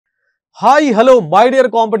Hi hello my dear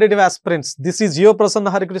competitive aspirants, this is your Prasanna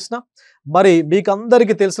Harikrishna. మరి మీకు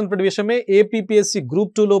అందరికీ తెలిసినటువంటి విషయమే APPSC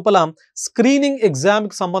గ్రూప్ 2 లోపల స్క్రీనింగ్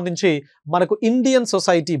ఎగ్జామ్కి సంబంధించి మనకు ఇండియన్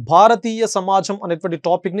సొసైటీ భారతీయ సమాజం అనేటువంటి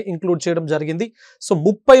టాపిక్ని ఇంక్లూడ్ చేయడం జరిగింది. సో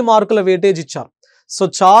 30 మార్కుల వెయిటేజ్ ఇచ్చారు. సో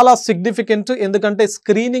చాలా సిగ్నిఫికెంట్, ఎందుకంటే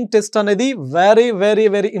స్క్రీనింగ్ టెస్ట్ అనేది very very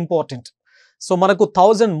very important. So మనకు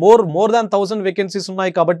మోర్ దాన్ 1000 వేకెన్సీస్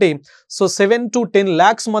ఉన్నాయి కాబట్టి సో 7 to 10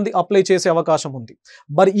 lakhs మంది అప్లై చేసే అవకాశం ఉంది.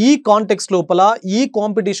 మరి ఈ కాంటెక్స్ట్ లోపల, ఈ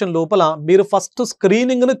కాంపిటీషన్ లోపల మీరు ఫస్ట్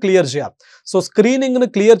స్క్రీనింగ్ను క్లియర్ చేయాలి. సో స్క్రీనింగ్ను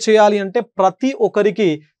క్లియర్ చేయాలి అంటే ప్రతి ఒక్కరికి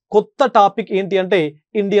కొత్త టాపిక్ ఏంటి అంటే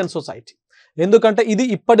ఇండియన్ సొసైటీ. ఎందుకంటే ఇది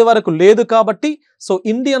ఇప్పటి వరకు లేదు కాబట్టి సో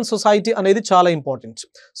ఇండియన్ సొసైటీ అనేది చాలా ఇంపార్టెంట్.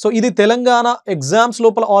 సో ఇది తెలంగాణ ఎగ్జామ్స్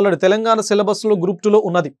లోపల ఆల్రెడీ తెలంగాణ సిలబస్లో గ్రూప్ 2లో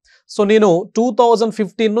ఉన్నది. సో నేను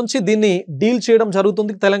 2015 నుంచి దీన్ని డీల్ చేయడం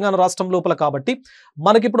జరుగుతుంది తెలంగాణ రాష్ట్రం లోపల. కాబట్టి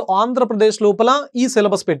మనకిప్పుడు ఆంధ్రప్రదేశ్ లోపల ఈ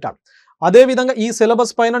సిలబస్ పెట్టాడు. అదేవిధంగా ఈ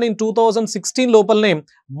సిలబస్ పైన నేను 2016 లోపలనే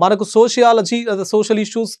మనకు sociology, social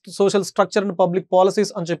issues, social structure and public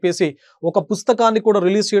policies అని చెప్పేసి ఒక పుస్తకాన్ని కూడా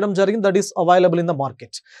రిలీజ్ చేయడం జరిగింది. That is available in the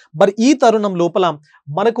market. మరి ఈ తరుణం లోపల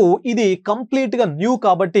మనకు ఇది కంప్లీట్గా న్యూ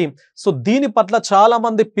కాబట్టి సో దీని పట్ల చాలా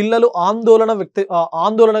మంది పిల్లలు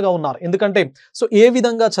ఆందోళనగా ఉన్నారు. ఎందుకంటే సో ఏ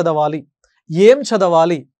విధంగా చదవాలి, ఏం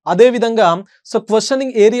చదవాలి, అదేవిధంగా సో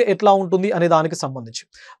క్వశ్చనింగ్ ఏరియా ఎట్లా ఉంటుంది అనే దానికి సంబంధించి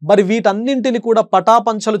మరి వీటన్నింటిని కూడా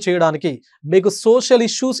పటాపంచలు చేయడానికి మీకు సోషల్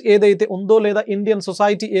ఇష్యూస్ ఏదైతే ఉందో లేదా ఇండియన్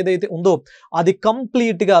సొసైటీ ఏదైతే ఉందో అది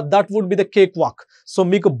కంప్లీట్గా that would be the cake walk. So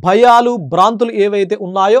మీకు భయాలు, భ్రాంతులు ఏవైతే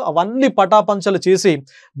ఉన్నాయో అవన్నీ పటాపంచలు చేసి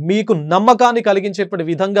మీకు నమ్మకాన్ని కలిగించేటువంటి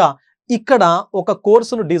విధంగా ఇక్కడ ఒక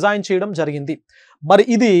కోర్సును డిజైన్ చేయడం జరిగింది. మరి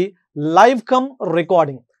ఇది live come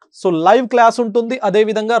recording. So live class ఉంటుంది,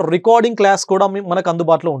 అదేవిధంగా రికార్డింగ్ క్లాస్ కూడా మనకు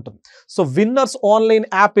అందుబాటులో ఉంటుంది. సో విన్నర్స్ ఆన్లైన్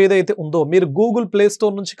యాప్ ఏదైతే ఉందో మీరు గూగుల్ ప్లే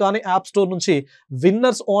స్టోర్ నుంచి కానీ యాప్ స్టోర్ నుంచి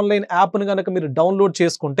విన్నర్స్ ఆన్లైన్ యాప్ని కనుక మీరు డౌన్లోడ్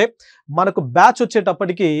చేసుకుంటే మనకు బ్యాచ్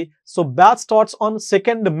వచ్చేటప్పటికి so batch starts on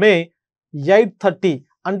 2nd May 8:30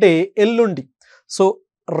 అంటే ఎల్లుండి. సో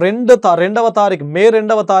May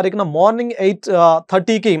 2వ తారీఖున మార్నింగ్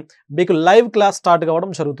 8:30కి మీకు లైవ్ క్లాస్ స్టార్ట్ కావడం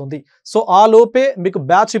జరుగుతుంది. సో ఆ లోపే మీకు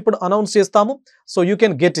బ్యాచ్ ఇప్పుడు అనౌన్స్ చేస్తాము. So you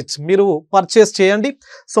can get it, మీరు పర్చేస్ చేయండి.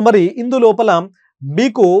 సో మరి ఇందులోపల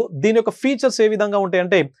మీకు దీని యొక్క ఫీచర్స్ ఏ విధంగా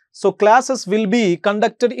ఉంటాయంటే so classes will be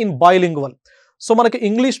conducted in bilingual. So మనకి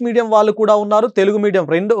ఇంగ్లీష్ మీడియం వాళ్ళు కూడా ఉన్నారు, తెలుగు మీడియం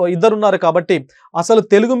ఇద్దరు ఉన్నారు. కాబట్టి అసలు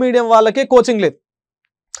తెలుగు మీడియం వాళ్ళకే కోచింగ్ లేదు.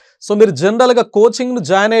 సో మీరు జనరల్గా కోచింగ్ను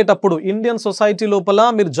జాయిన్ అయ్యేటప్పుడు ఇండియన్ సొసైటీ లోపల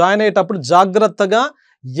మీరు జాయిన్ అయ్యేటప్పుడు జాగ్రత్తగా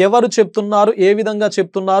ఎవరు చెప్తున్నారు, ఏ విధంగా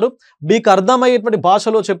చెప్తున్నారు, మీకు అర్థమయ్యేటువంటి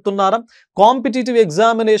భాషలో చెప్తున్నారా, కాంపిటేటివ్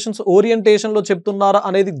ఎగ్జామినేషన్స్ ఓరియంటేషన్లో చెప్తున్నారా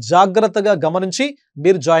అనేది జాగ్రత్తగా గమనించి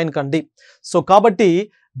మీరు జాయిన్ కండి. సో కాబట్టి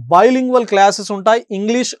బైలింగ్వల్ క్లాసెస్ ఉంటాయి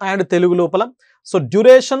ఇంగ్లీష్ అండ్ తెలుగు లోపల. సో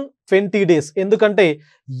డ్యూరేషన్ 20 days, ఎందుకంటే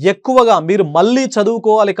ఎక్కువగా మీరు మళ్ళీ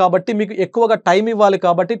చదువుకోవాలి కాబట్టి మీకు ఎక్కువగా టైం ఇవ్వాలి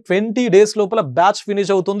కాబట్టి 20 days లోపల బ్యాచ్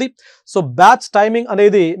ఫినిష్ అవుతుంది. సో బ్యాచ్ టైమింగ్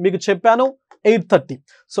అనేది మీకు చెప్పాను 8:30.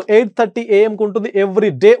 సో 8:30 AM ఉంటుంది,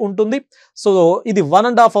 ఎవ్రీ డే ఉంటుంది. సో ఇది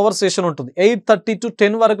 1.5 hour సెషన్ ఉంటుంది. 8:30 to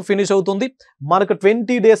 10 వరకు ఫినిష్ అవుతుంది. మనకు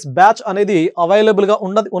 20 days బ్యాచ్ అనేది అవైలబుల్గా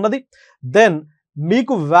ఉన్నది. దెన్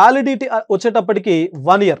మీకు వ్యాలిడిటీ వచ్చేటప్పటికి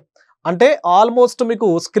 1 year. అంటే ఆల్మోస్ట్ మీకు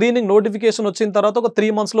స్క్రీనింగ్ నోటిఫికేషన్ వచ్చిన తర్వాత ఒక 3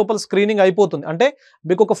 months లోపల స్క్రీనింగ్ అయిపోతుంది. అంటే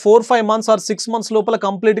మీకు ఒక 4-5 months ఆర్ 6 months లోపల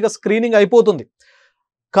కంప్లీట్గా స్క్రీనింగ్ అయిపోతుంది.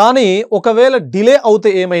 కానీ ఒకవేళ డిలే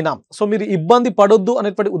అవుతే ఏమైనా సో మీరు ఇబ్బంది పడొద్దు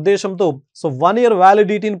అనేటువంటి ఉద్దేశంతో సో 1 year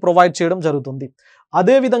వ్యాలిడిటీని ప్రొవైడ్ చేయడం జరుగుతుంది.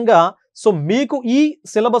 అదేవిధంగా సో మీకు ఈ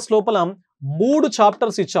సిలబస్ లోపల 3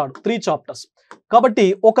 చాప్టర్స్ ఇచ్చాడు, 3 చాప్టర్స్. కాబట్టి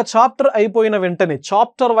ఒక చాప్టర్ అయిపోయిన వెంటనే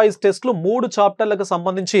చాప్టర్ వైజ్ టెస్ట్లు 3 చాప్టర్లకు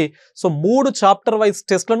సంబంధించి సో 3 చాప్టర్ వైజ్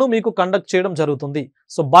టెస్ట్లను మీకు కండక్ట్ చేయడం జరుగుతుంది.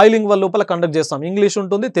 సో బైలింగ్వల్ లోపల కండక్ట్ చేస్తాం, ఇంగ్లీష్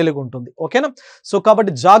ఉంటుంది, తెలుగు ఉంటుంది. ఓకేనా? సో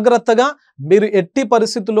కాబట్టి జాగ్రత్తగా మీరు ఎట్టి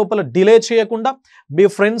పరిస్థితుల లోపల డిలే చేయకుండా మీ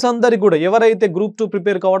ఫ్రెండ్స్ అందరికీ కూడా ఎవరైతే గ్రూప్ 2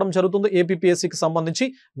 ప్రిపేర్ కావడం జరుగుతుందో APPSCకి సంబంధించి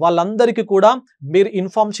వాళ్ళందరికీ కూడా మీరు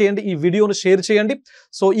ఇన్ఫార్మ్ చేయండి, ఈ వీడియోను షేర్ చేయండి.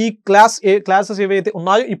 సో ఈ క్లాసెస్ ఏవైతే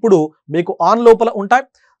ఉన్నాయో ఇప్పుడు మీకు ఆన్ లోపల ఉంటాయి.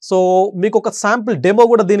 సో మీకు ఒక శాంపుల్ డెమో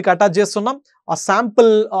కూడా దీనికి అటాచ్ చేస్తున్నాం. ఆ శాంపుల్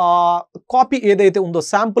కాపీ ఏదైతే ఉందో,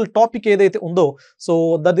 శాంపుల్ టాపిక్ ఏదైతే ఉందో so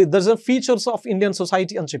that's the features of Indian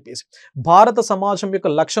society అని చెప్పేసి భారత సమాజం యొక్క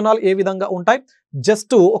లక్షణాలు ఏ విధంగా ఉంటాయి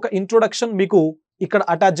జస్ట్ ఒక ఇంట్రొడక్షన్ మీకు ఇక్కడ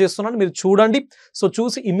అటాచ్ చేస్తున్నాను, మీరు చూడండి. సో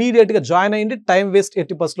చూసి ఇమీడియట్గా జాయిన్ అయ్యండి, టైం వేస్ట్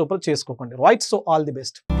 80% లోపల చేసుకోకండి. Right? So all the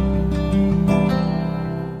best.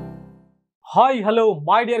 Hi hello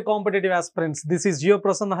my dear competitive aspirants, this is your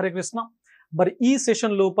Prasanna Harikrishna. మరి ఈ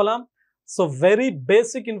సెషన్ లోపల సో వెరీ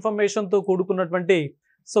బేసిక్ ఇన్ఫర్మేషన్తో కూడుకున్నటువంటి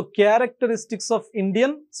so characteristics of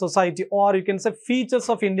Indian society are you can say features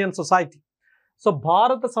of Indian society. So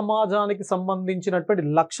భారత సమాజానికి సంబంధించినటువంటి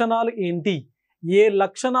లక్షణాలు ఏంటి, ఏ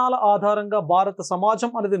లక్షణాల ఆధారంగా భారత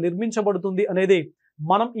సమాజం అనేది నిర్మించబడుతుంది అనేది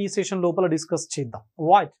మనం ఈ సెషన్ లోపల డిస్కస్ చేద్దాం.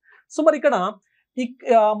 రైట్. సో మరి ఇక్కడ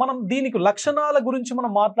మనం దీనికి లక్షణాల గురించి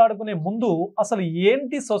మనం మాట్లాడుకునే ముందు అసలు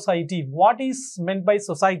ఏంటి society, what is meant by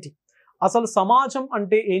society, అసలు సమాజం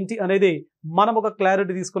అంటే ఏంటి అనేది మనం ఒక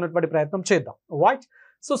క్లారిటీ తీసుకునేటువంటి ప్రయత్నం చేద్దాం. రైట్.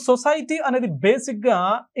 సో సొసైటీ అనేది బేసిక్గా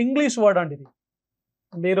ఇంగ్లీష్ వర్డ్ అండి. ఇది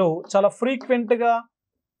మీరు చాలా ఫ్రీక్వెంట్గా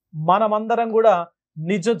మనమందరం కూడా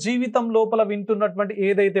నిజ జీవితం లోపల వింటున్నటువంటి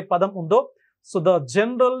ఏదైతే పదం ఉందో, so the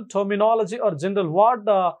general terminology or general word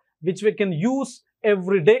which we can use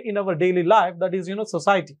every day in our daily life, that is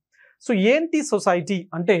society. So ఏంటి సొసైటీ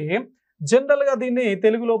అంటే జనరల్గా దీన్ని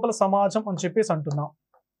తెలుగు లోపల సమాజం అని చెప్పేసి అంటున్నాం.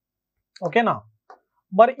 ఓకేనా.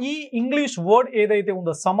 మరి ఈ ఇంగ్లీష్ వర్డ్ ఏదైతే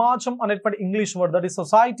ఉందో సమాజం అనేటువంటి English word, that is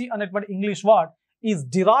society అనేటువంటి English word is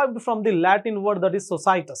derived from the Latin word that is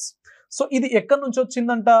societas. So ఇది ఎక్కడి నుంచి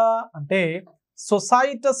వచ్చిందంట అంటే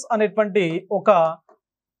సొసైటస్ అనేటువంటి ఒక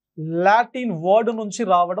లాటిన్ వర్డ్ నుంచి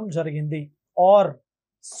రావడం జరిగింది, ఆర్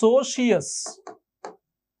సోషియస్.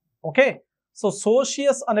 ఓకే. సో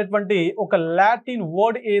సోషియస్ అనేటువంటి ఒక లాటిన్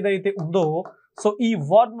వర్డ్ ఏదైతే ఉందో, సో ఈ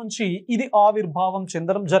వర్డ్ నుంచి ఇది ఆవిర్భావం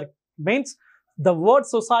చెందడం జరిగింది. Means the word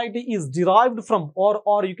society is derived from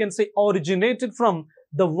or you can say originated from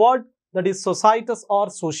the word that is societas or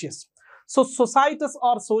socius. So societas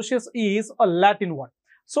or socius is a Latin word.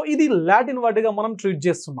 So ఇది Latin word గా మనం treat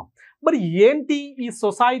చేస్తున్నాం. మరి ఏంటి ఈ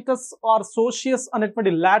societas are సోషియస్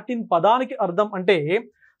అనేటువంటి Latin పదానికి అర్థం అంటే,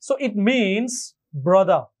 so it means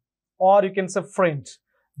brother are you can say friend.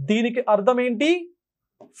 దీనికి అర్థం ఏంటి?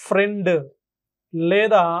 ఫ్రెండ్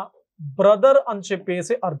లేదా బ్రదర్ అని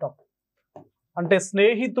చెప్పేసి అర్థం. అంటే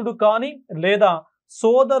స్నేహితుడు కానీ లేదా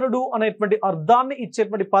సోదరుడు అనేటువంటి అర్థాన్ని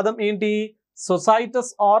ఇచ్చేటువంటి పదం ఏంటి?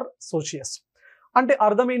 Societas are సోషియస్. అంటే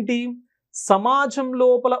అర్థం ఏంటి? సమాజం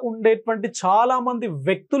లోపల ఉండేటువంటి చాలా మంది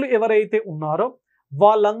వ్యక్తులు ఎవరైతే ఉన్నారో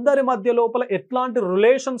వాళ్ళందరి మధ్య లోపల ఎట్లాంటి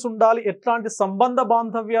రిలేషన్స్ ఉండాలి, ఎట్లాంటి సంబంధ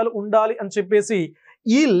బాంధవ్యాలు ఉండాలి అని చెప్పేసి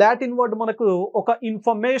ఈ లాటిన్ వర్డ్ మనకు ఒక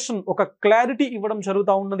ఇన్ఫర్మేషన్, ఒక క్లారిటీ ఇవ్వడం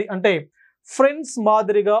జరుగుతూ ఉన్నది. అంటే ఫ్రెండ్స్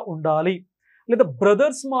మాదిరిగా ఉండాలి లేదా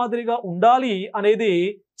బ్రదర్స్ మాదిరిగా ఉండాలి అనేది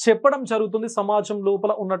చెప్పడం జరుగుతుంది సమాజం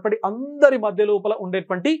లోపల ఉన్నటువంటి అందరి మధ్య లోపల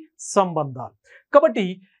ఉండేటువంటి సంబంధాలు. కాబట్టి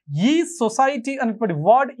ఈ సొసైటీ అనేటువంటి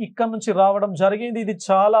వర్డ్ ఇక్కడ నుంచి రావడం జరిగింది. ఇది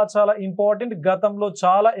చాలా చాలా ఇంపార్టెంట్. గతంలో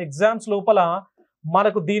చాలా ఎగ్జామ్స్ లోపల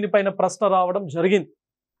మనకు దీనిపైన ప్రశ్న రావడం జరిగింది.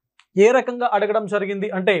 ఏ రకంగా అడగడం జరిగింది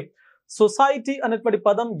అంటే సొసైటీ అనేటువంటి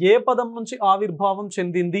పదం ఏ పదం నుంచి ఆవిర్భావం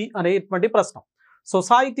చెందింది అనేటువంటి ప్రశ్న.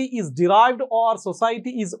 Society is derived or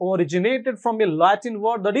society is originated from a Latin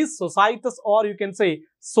word that is societas or you can say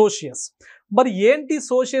socius. మరి ఏంటి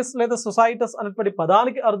సోషియస్ లేదా సొసైటస్ అనేటువంటి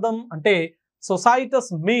పదానికి అర్థం అంటే societas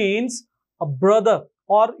means a brother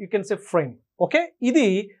are you can say friend. Okay. ఇది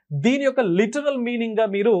దీని యొక్క లిటరల్ మీనింగ్ గా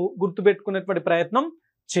మీరు గుర్తుపెట్టుకునేటువంటి ప్రయత్నం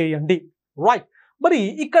చేయండి. రైట్. మరి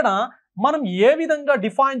ఇక్కడ మనం ఏ విధంగా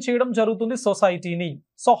డిఫైన్ చేయడం జరుగుతుంది సొసైటీని?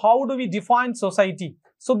 So how do we define society?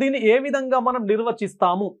 So దీన్ని ఏ విధంగా మనం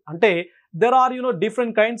నిర్వచిస్తాము అంటే there are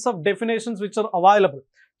different kinds of definitions which are available.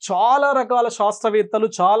 చాలా రకాల శాస్త్రవేత్తలు,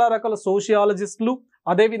 చాలా రకాల సోషియాలజిస్టులు,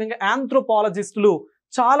 అదేవిధంగా ఆంథ్రోపాలజిస్టులు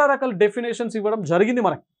చాలా రకాల డెఫినేషన్స్ ఇవ్వడం జరిగింది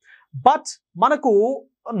మనకి. బట్ మనకు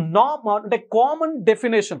అంటే కామన్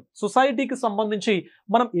డెఫినేషన్ సొసైటీకి సంబంధించి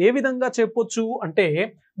మనం ఏ విధంగా చెప్పొచ్చు అంటే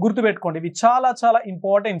గుర్తుపెట్టుకోండి, ఇవి చాలా చాలా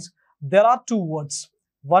important. There are two words.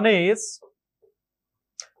 One is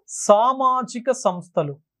సామాజిక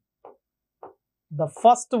సంస్థలు. ద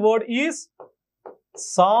ఫస్ట్ వర్డ్ ఈస్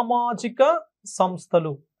సామాజిక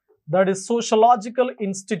సంస్థలు, that is sociological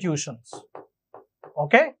institutions.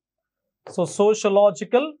 Okay. So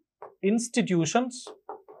sociological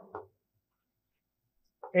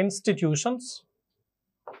institutions.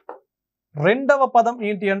 రెండవ పదం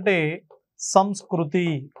ఏంటి అంటే సంస్కృతి,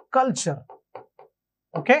 కల్చర్.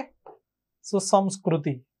 ఓకే. సో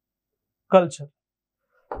సంస్కృతి, కల్చర్.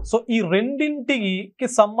 సో ఈ రెండింటికి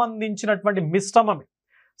సంబంధించినటువంటి మిశ్రమమే.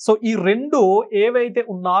 సో ఈ రెండు ఏవైతే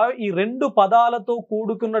ఉన్నాయో ఈ రెండు పదాలతో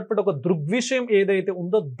కూడుకున్నటువంటి ఒక దృగ్విషయం ఏదైతే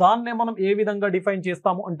ఉందో దాన్నే మనం ఏ విధంగా డిఫైన్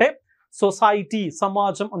చేస్తాము అంటే సొసైటీ,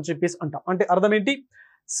 సమాజం అని చెప్పేసి అంటాం. అంటే అర్థం ఏంటి?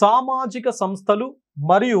 సామాజిక సంస్థలు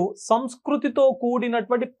మరియు సంస్కృతితో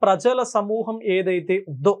కూడినటువంటి ప్రజల సమూహం ఏదైతే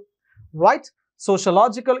ఉందో. Right.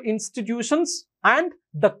 Sociological institutions and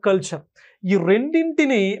the culture. ఈ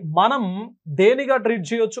రెండింటిని మనం దేనిగా ట్రీట్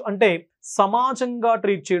చేయొచ్చు అంటే సమాజంగా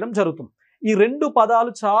ట్రీట్ చేయడం జరుగుతుంది. ఈ రెండు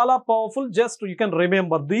పదాలు చాలా powerful. Just you can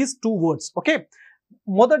remember these two words. Okay.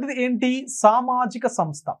 మొదటిది ఏంటి? సామాజిక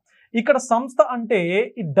సంస్థ. ఇక్కడ సంస్థ అంటే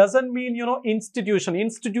it doesn't mean institution.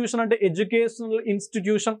 Institution అంటే ఎడ్యుకేషనల్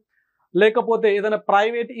ఇన్స్టిట్యూషన్ లేకపోతే ఏదైనా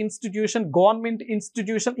ప్రైవేట్ ఇన్స్టిట్యూషన్, గవర్నమెంట్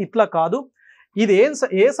ఇన్స్టిట్యూషన్ ఇట్లా కాదు. ఇది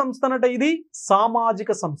ఏ సంస్థ అన్నట? ఇది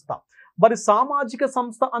సామాజిక సంస్థ. మరి సామాజిక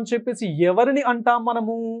సంస్థ అని చెప్పేసి ఎవరిని అంటాం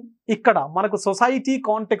మనము? ఇక్కడ మనకు సొసైటీ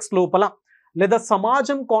కాంటెక్స్ట్ లోపల లేదా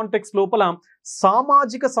సమాజం కాంటెక్స్ట్ లోపల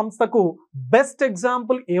సామాజిక సంస్థకు బెస్ట్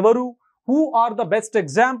ఎగ్జాంపుల్ ఎవరు? Who are the best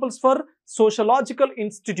examples for sociological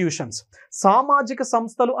institutions? సామాజిక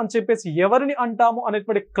సంస్థలు అని చెప్పేసి ఎవరిని అంటాము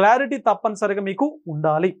అనేటువంటి క్లారిటీ తప్పనిసరిగా మీకు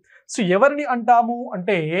ఉండాలి. సో ఎవరిని అంటాము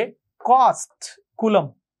అంటే కాస్ట్, కులం.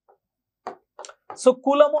 సో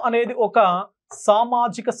కులము అనేది ఒక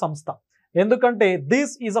సామాజిక సంస్థ. ఎందుకంటే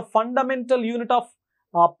this is a fundamental unit of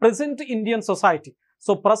present Indian society.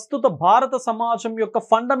 So ప్రస్తుత భారత సమాజం యొక్క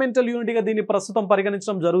ఫండమెంటల్ యూనిట్గా దీన్ని ప్రస్తుతం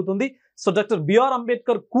పరిగణించడం జరుగుతుంది. సో డాక్టర్ బిఆర్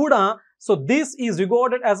అంబేద్కర్ కూడా so this is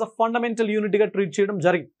regarded as a fundamental యూనిట్గా ట్రీట్ చేయడం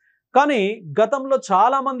జరిగింది. కానీ గతంలో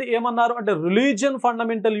చాలా మంది ఏమన్నారు అంటే రిలీజియన్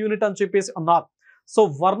ఫండమెంటల్ యూనిట్ అని చెప్పేసి అన్నారు. సో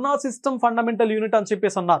వర్ణ సిస్టమ్ ఫండమెంటల్ యూనిట్ అని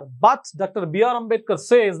చెప్పేసి అన్నారు. But doctor BR Ambedkar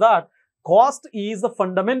says that cost is the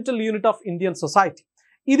fundamental unit of Indian society.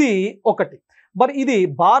 ఇది ఒకటి. మరి ఇది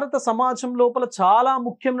భారత సమాజం లోపల చాలా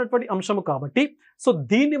ముఖ్యమైనటువంటి అంశము కాబట్టి సో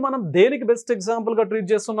దీన్ని మనం దేనికి బెస్ట్ ఎగ్జాంపుల్గా ట్రీట్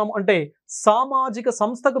చేస్తున్నాము అంటే సామాజిక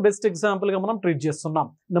సంస్థకు బెస్ట్ ఎగ్జాంపుల్గా మనం ట్రీట్ చేస్తున్నాం.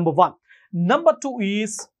 నెంబర్ 1. నెంబర్ 2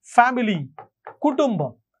 ఈజ్ ఫ్యామిలీ,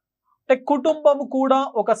 కుటుంబం. అంటే కుటుంబము కూడా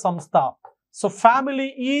ఒక సంస్థ. So family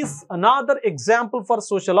is another example for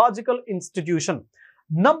sociological institution.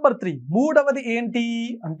 Number 3 మూడవది ఏంటి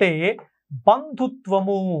అంటే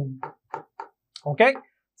బంధుత్వము. ఓకే,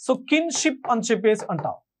 సో కిన్షిప్ అని చెప్పేసి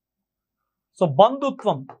అంటాం. సో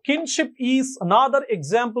బంధుత్వం, kinship is another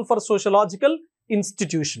example for sociological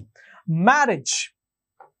institution. Marriage,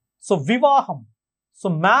 so వివాహం. సో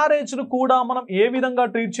మ్యారేజ్ ను కూడా మనం ఏ విధంగా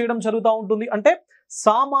ట్రీట్ చేయడం జరుగుతూ ఉంటుంది అంటే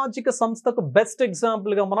సామాజిక సంస్థకు బెస్ట్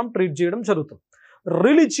ఎగ్జాంపుల్ గా మనం ట్రీట్ చేయడం జరుగుతుంది.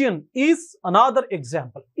 Religion is another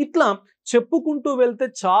example. ఇట్లా చెప్పుకుంటూ వెళ్తే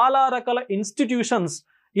చాలా రకాల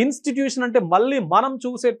ఇన్స్టిట్యూషన్ అంటే మళ్ళీ మనం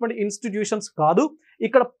చూసేటువంటి ఇన్స్టిట్యూషన్స్ కాదు.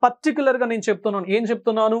 ఇక్కడ పర్టికులర్ గా నేను చెప్తున్నాను, ఏం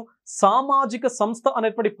చెప్తున్నాను, సామాజిక సంస్థ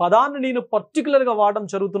అనేటువంటి పదాన్ని నేను పర్టికులర్ గా వాడడం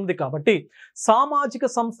జరుగుతుంది. కాబట్టి సామాజిక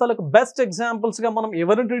సంస్థలకు బెస్ట్ ఎగ్జాంపుల్స్ గా మనం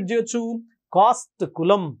ఎవరిని ట్రీట్ చేయొచ్చు? కాస్ట్,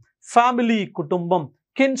 కులం, ఫ్యామిలీ, కుటుంబం,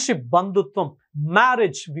 కిన్షిప్, బంధుత్వం,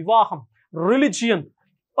 మ్యారేజ్, వివాహం, రిలీజియన్,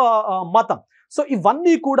 మతం. సో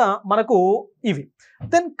ఇవన్నీ కూడా మనకు ఇవి.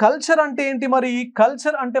 దెన్ కల్చర్ అంటే ఏంటి? మరి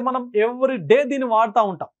కల్చర్ అంటే మనం ఎవ్రీ డే దీన్ని వాడుతూ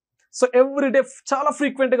ఉంటాం. సో ఎవ్రీ డే చాలా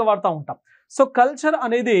ఫ్రీక్వెంట్గా వాడుతూ ఉంటాం. సో కల్చర్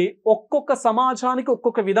అనేది ఒక్కొక్క సమాజానికి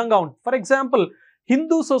ఒక్కొక్క విధంగా ఉంటుంది. ఫర్ ఎగ్జాంపుల్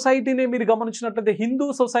హిందూ సొసైటీని మీరు గమనించినట్లయితే హిందూ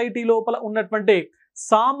సొసైటీ లోపల ఉన్నటువంటి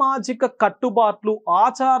సామాజిక కట్టుబాట్లు,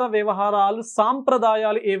 ఆచార వ్యవహారాలు,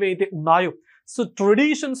 సాంప్రదాయాలు ఏవైతే ఉన్నాయో, సో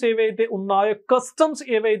ట్రెడిషన్స్ ఏవైతే ఉన్నాయో, కస్టమ్స్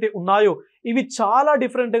ఏవైతే ఉన్నాయో ఇవి చాలా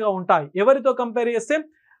డిఫరెంట్గా ఉంటాయి. ఎవరితో కంపేర్ చేస్తే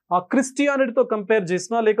క్రిస్టియానిటీతో కంపేర్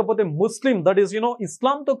చేసినా, లేకపోతే ముస్లిం దట్ ఈస్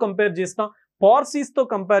ఇస్లాంతో కంపేర్ చేసినా, పార్సీస్తో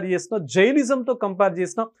కంపేర్ చేసినా, జైనిజంతో కంపేర్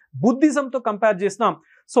చేసినా, బుద్ధిజంతో కంపేర్ చేసినా,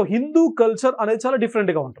 సో హిందూ కల్చర్ అనేది చాలా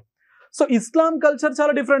డిఫరెంట్గా ఉంటుంది. సో ఇస్లాం కల్చర్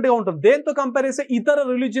చాలా డిఫరెంట్గా ఉంటుంది. దేంతో కంపేర్ చేస్తే ఇతర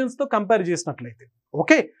రిలీజియన్స్తో కంపేర్ చేసినట్లయితే.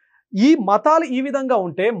 ఓకే, ఈ మతాలు ఈ విధంగా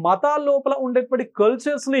ఉంటే మతాల లోపల ఉండేటువంటి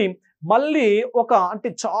కల్చర్స్ని మళ్ళీ ఒక అంటే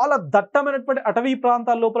చాలా దట్టమైనటువంటి అటవీ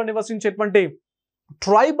ప్రాంతాల లోపల నివసించేటువంటి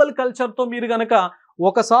ట్రైబల్ కల్చర్తో మీరు గనక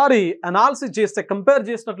ఒకసారి అనాలిసిస్ చేస్తే, కంపేర్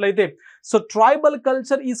చేసినట్లయితే, so tribal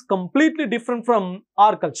culture is completely different from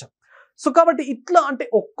are culture. So కాబట్టి ఇట్లా అంటే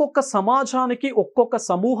ఒక్కొక్క సమాజానికి, ఒక్కొక్క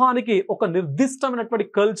సమూహానికి ఒక నిర్దిష్టమైనటువంటి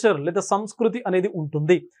కల్చర్ లేదా సంస్కృతి అనేది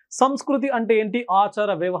ఉంటుంది. సంస్కృతి అంటే ఏంటి? ఆచార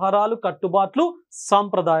వ్యవహారాలు, కట్టుబాట్లు,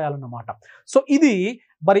 సాంప్రదాయాలు అన్నమాట. సో ఇది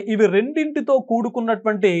మరి ఇవి రెండింటితో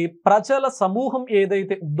కూడుకున్నటువంటి ప్రజల సమూహం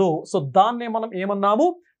ఏదైతే ఉందో సో దాన్నే మనం ఏమన్నాము?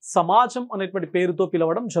 సమాజం అనేటువంటి పేరుతో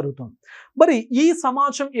పిలవడం జరుగుతుంది. మరి ఈ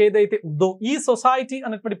సమాజం ఏదైతే ఉందో, ఈ సొసైటీ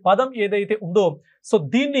అనేటువంటి పదం ఏదైతే ఉందో సో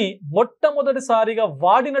దీన్ని మొట్టమొదటిసారిగా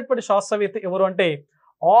వాడినటువంటి శాస్త్రవేత్త ఎవరు అంటే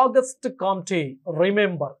ఆగస్ట్ కాంటే.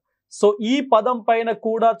 రిమెంబర్, సో ఈ పదం పైన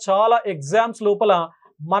కూడా చాలా ఎగ్జామ్స్ లోపల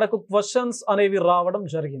మనకు క్వశ్చన్స్ అనేవి రావడం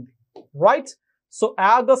జరిగింది. Right, so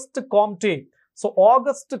August Kaante. So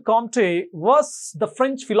August Kaante was the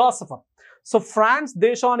French philosopher. So France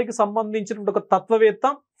దేశానికి సంబంధించినటువంటి ఒక తత్వవేత్త,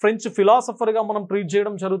 ఫ్రెంచ్ ఫిలాసఫర్ గా మనం ట్రీట్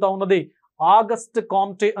చేయడం జరుగుతూ ఉన్నది ఆగస్ట్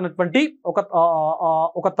కాంటే అనేటువంటి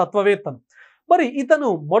ఒక తత్వవేత్తను. మరి ఇతను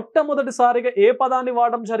మొట్టమొదటిసారిగా ఏ పదాన్ని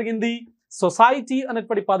వాడడం జరిగింది? సొసైటీ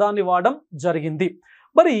అనేటువంటి పదాన్ని వాడడం జరిగింది.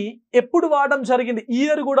 మరి ఎప్పుడు వాడడం జరిగింది?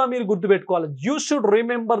 ఇయర్ కూడా మీరు గుర్తుపెట్టుకోవాలి. You should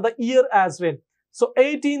remember the year as well. So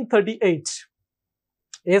 1838.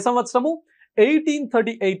 ఏ సంవత్సరము?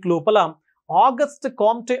 1838 లోపల ఆగస్ట్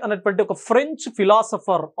కాంటే అనేటువంటి ఒక ఫ్రెంచ్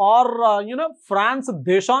ఫిలాసఫర్ ఆర్ ఫ్రాన్స్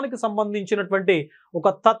దేశానికి సంబంధించినటువంటి ఒక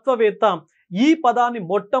తత్వవేత్త ఈ పదాన్ని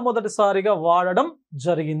మొట్టమొదటిసారిగా వాడడం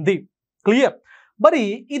జరిగింది. క్లియర్? మరి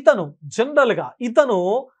ఇతను జనరల్ గా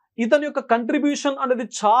ఇతని యొక్క కంట్రిబ్యూషన్ అనేది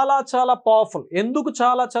చాలా చాలా పవర్ఫుల్. ఎందుకు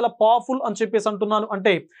చాలా చాలా పవర్ఫుల్ అని చెప్పేసి అంటున్నాను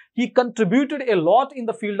అంటే, he contributed a lot in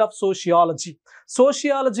the field of sociology.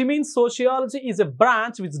 Sociology means sociology is a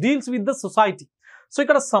branch which deals with the society. So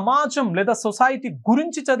ఇక్కడ సమాజం లేదా సొసైటీ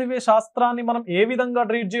గురించి చదివే శాస్త్రాన్ని మనం ఏ విధంగా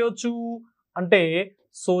ట్రీట్ చేయొచ్చు అంటే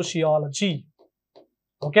సోషియాలజీ.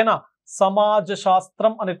 ఓకేనా, సమాజ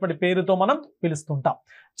శాస్త్రం అనేటువంటి పేరుతో మనం పిలుస్తుంటాం.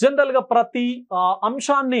 జనరల్ గా ప్రతి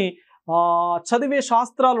అంశాన్ని చదివే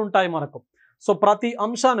శాస్త్రాలు ఉంటాయి మనకు. సో ప్రతి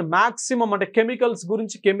అంశాన్ని మాక్సిమం అంటే కెమికల్స్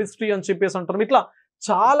గురించి కెమిస్ట్రీ అని చెప్పేసి అంటారు. ఇట్లా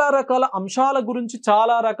చాలా రకాల అంశాల గురించి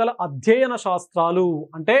చాలా రకాల అధ్యయన శాస్త్రాలు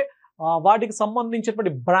అంటే వాటికి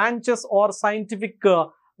సంబంధించినటువంటి బ్రాంచెస్ ఆర్ సైంటిఫిక్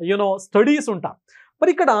స్టడీస్ ఉంటాయి. మరి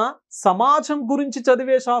ఇక్కడ సమాజం గురించి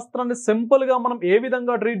చదివే శాస్త్రాన్ని సింపుల్ గా మనం ఏ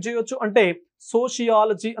విధంగా ట్రీట్ చేయొచ్చు అంటే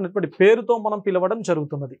సోషియాలజీ అనేటువంటి పేరుతో మనం పిలవడం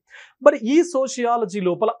జరుగుతున్నది. మరి ఈ సోషియాలజీ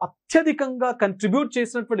లోపల అత్యధికంగా కంట్రిబ్యూట్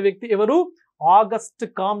చేసినటువంటి వ్యక్తి ఎవరు? ఆగస్ట్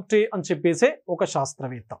కామ్టే అని చెప్పేసే ఒక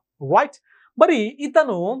శాస్త్రవేత్త. రైట్. మరి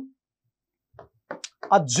ఇతను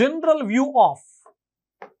a general view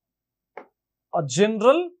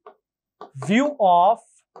of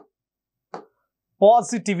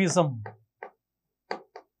positivism.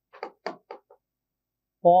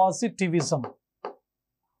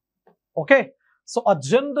 Okay, so a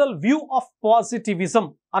general view of positivism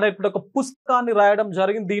అనేటువంటి ఒక పుస్తకాన్ని రాయడం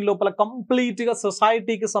జరిగింది. దీని లోపల కంప్లీట్ గా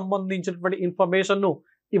సొసైటీకి సంబంధించినటువంటి ఇన్ఫర్మేషన్ ను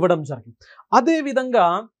ఇవ్వడం జరిగింది. అదే విధంగా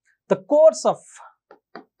the course of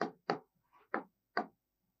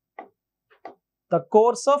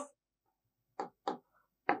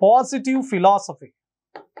positive philosophy.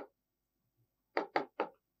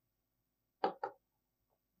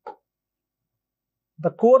 The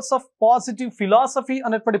course of positive philosophy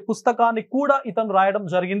అనేటువంటి పుస్తకాన్ని కూడా ఇతను రాయడం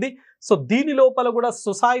జరిగింది. సో దీని లోపల కూడా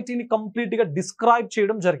సొసైటీని కంప్లీట్ గా డిస్క్రైబ్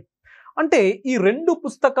చేయడం జరిగింది. అంటే ఈ రెండు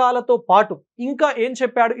పుస్తకాలతో పాటు ఇంకా ఏం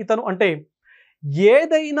చెప్పాడు ఇతను అంటే,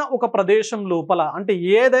 ఏదైనా ఒక ప్రదేశం లోపల అంటే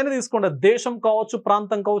ఏదైనా తీసుకోండి, దేశం కావచ్చు,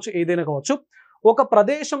 ప్రాంతం కావచ్చు, ఏదైనా కావచ్చు, ఒక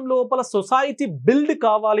ప్రదేశం లోపల సొసైటీ బిల్డ్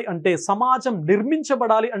కావాలి అంటే, సమాజం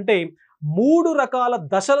నిర్మించబడాలి అంటే 3 రకాల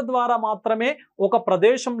దశల ద్వారా మాత్రమే ఒక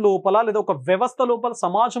ప్రదేశం లోపల లేదా ఒక వ్యవస్థ లోపల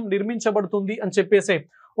సమాజం నిర్మించబడుతుంది అని చెప్పేసి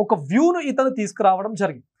ఒక వ్యూను ఇతను తీసుకురావడం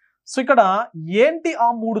జరిగింది. సో ఇక్కడ ఏంటి ఆ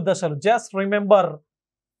 3 దశలు? జస్ట్ రిమెంబర్,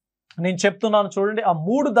 నేను చెప్తున్నాను చూడండి. ఆ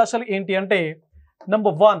 3 దశలు ఏంటి అంటే,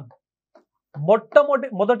 నెంబర్ 1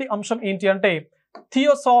 మొదటి అంశం ఏంటి అంటే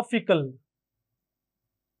థియోసాఫికల్.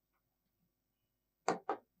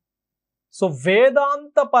 సో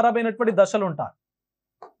వేదాంతపరమైనటువంటి దశలు ఉంటాయి.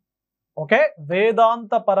 ఓకే,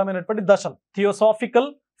 వేదాంతపరమైనటువంటి దశలు, theosophical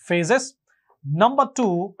phases. Number 2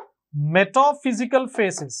 metaphysical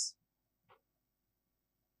phases.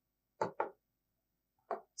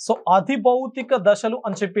 So అధిభౌతిక దశలు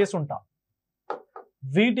అని చెప్పేసి ఉంటాం.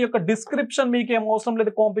 వీటి యొక్క డిస్క్రిప్షన్ మీకు ఏం అవసరం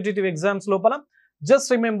లేదు కాంపిటేటివ్ ఎగ్జామ్స్ లోపల.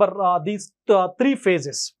 Just remember these 3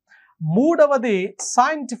 phases. మూడవది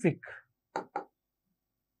సైంటిఫిక్.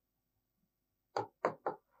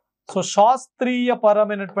 సో శాస్త్రీయ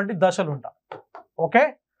పరమైనటువంటి దశలు ఉంటాయి. ఓకే,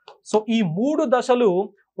 సో ఈ 3 దశలు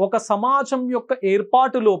ఒక సమాజం యొక్క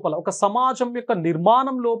ఏర్పాటు లోపల, ఒక సమాజం యొక్క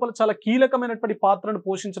నిర్మాణం లోపల చాలా కీలకమైనటువంటి పాత్రను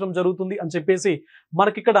పోషించడం జరుగుతుంది అని చెప్పేసి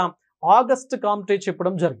మనకి ఇక్కడ ఆగస్ట్ కామ్టే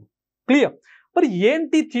చెప్పడం జరిగింది. క్లియర్? మరి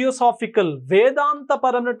ఏంటి థియోసాఫికల్,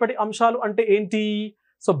 వేదాంతపరమైనటువంటి అంశాలు అంటే ఏంటి?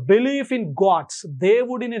 సో బిలీఫ్ ఇన్ గాడ్స్,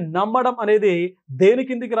 దేవుడిని నమ్మడం అనేది దేని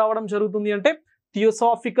కిందికి రావడం జరుగుతుంది అంటే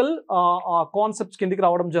థియోసాఫికల్ కాన్సెప్ట్స్ కిందికి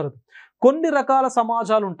రావడం జరుగుతుంది. కొన్ని రకాల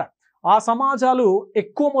సమాజాలు ఉంటాయి. ఆ సమాజాలు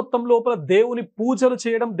ఎక్కువ మొత్తం లోపల దేవుని పూజలు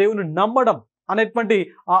చేయడం, దేవుని నమ్మడం అనేటువంటి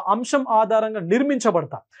ఆ అంశం ఆధారంగా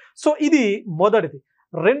నిర్మించబడతాయి. సో ఇది మొదటిది.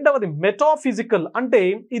 రెండవది మెటాఫిజికల్, అంటే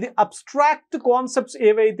ఇది అబ్స్ట్రాక్ట్ కాన్సెప్ట్స్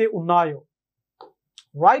ఏవైతే ఉన్నాయో,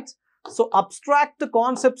 రైట్? సో అబ్స్ట్రాక్ట్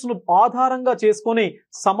కాన్సెప్ట్స్ ను ఆధారంగా చేసుకొని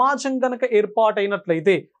సమాజం గనక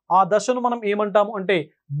ఏర్పాటైనట్లయితే ఆ దశను మనం ఏమంటాము అంటే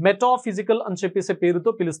మెటాఫిజికల్ అని చెప్పేసి పేరుతో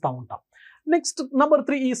పిలుస్తూ ఉంటాం. నెక్స్ట్ నంబర్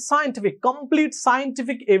 3 ఈ scientific, complete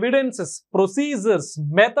scientific evidences, procedures,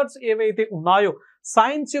 methods ఏవైతే ఉన్నాయో,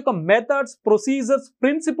 సైన్స్ యొక్క మెథడ్స్, ప్రొసీజర్స్,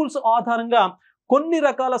 ప్రిన్సిపుల్స్ ఆధారంగా కొన్ని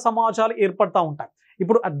రకాల సమాజాలు ఏర్పడతా ఉంటాయి.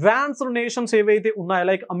 ఇప్పుడు అడ్వాన్స్డ్ నేషన్స్ ఏవైతే ఉన్నాయో,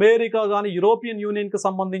 లైక్ అమెరికా కానీ యూరోపియన్ యూనియన్ కి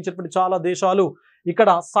సంబంధించినటువంటి చాలా దేశాలు ఇక్కడ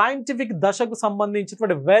సైంటిఫిక్ దశకు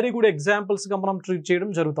సంబంధించినటువంటి వెరీ గుడ్ ఎగ్జాంపుల్స్ గా మనం ట్రీట్ చేయడం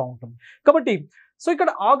జరుగుతూ ఉంటుంది. కాబట్టి సో ఇక్కడ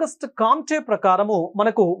ఆగస్ట్ కామ్టే ప్రకారము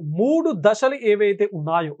మనకు 3 దశలు ఏవైతే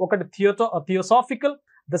ఉన్నాయో, ఒకటి theosophical,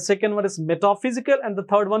 the second one is metaphysical and the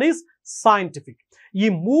third one is scientific. ఈ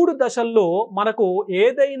 3 దశల్లో మనకు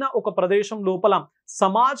ఏదైనా ఒక ప్రదేశం లోపల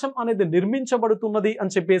సమాజం అనేది నిర్మించబడుతున్నది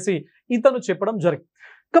అని చెప్పేసి ఇతను చెప్పడం జరిగింది.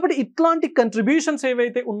 కాబట్టి ఇట్లాంటి కంట్రిబ్యూషన్స్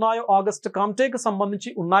ఏవైతే ఉన్నాయో ఆగస్ట్ కామ్టేకి సంబంధించి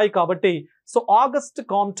ఉన్నాయి కాబట్టి so August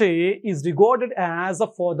Comte is regarded as a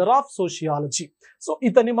father of sociology. So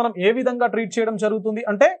ఇతన్ని మనం ఏ విధంగా ట్రీట్ చేయడం జరుగుతుంది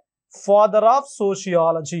అంటే father of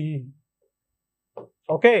sociology.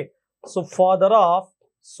 Okay, so father of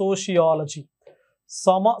sociology.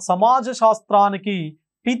 సమాజ శాస్త్రానికి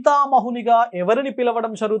పితామహునిగా ఎవరిని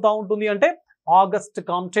పిలవడం జరుగుతూ ఉంటుంది అంటే ఆగస్ట్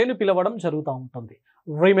కామ్టేని పిలవడం జరుగుతూ ఉంటుంది.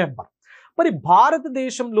 రిమెంబర్, మరి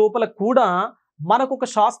భారతదేశం లోపల కూడా మనకు ఒక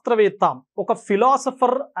శాస్త్రవేత్త, ఒక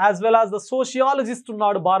philosopher as well as the sociologist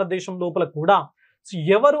ఉన్నాడు భారతదేశం లోపల కూడా. సో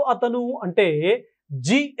ఎవరు అతను అంటే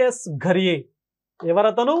జిఎస్ ఘరియే.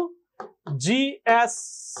 ఎవరతను? GS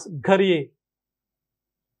Ghurye.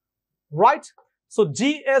 Right. So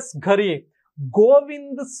GS Ghurye,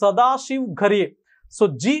 Govind Sadashiv Ghurye. So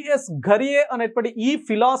GS Ghurye అనేటువంటి ఈ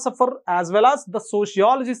philosopher as well as the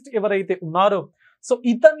sociologist ఎవరైతే ఉన్నారో సో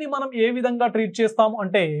ఇతన్ని మనం ఏ విధంగా ట్రీట్ చేస్తాము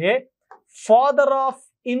అంటే father of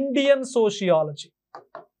Indian sociology.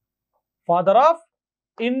 Father of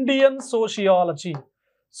Indian sociology.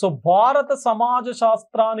 So భారత సమాజ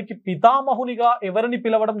శాస్త్రానికి పితామహునిగా ఎవరిని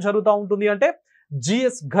పిలవడం జరుగుతూ ఉంటుంది అంటే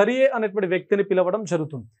జిఎస్ ఘరియే అనేటువంటి వ్యక్తిని పిలవడం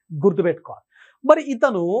జరుగుతుంది. గుర్తుపెట్టుకోవాలి. మరి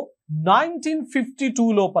ఇతను 1952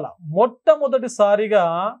 లోపల మొట్టమొదటిసారిగా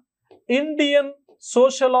ఇండియన్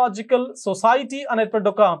సోషలాజికల్ సొసైటీ అనేటువంటి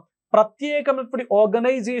ఒక ప్రత్యేకమైనటువంటి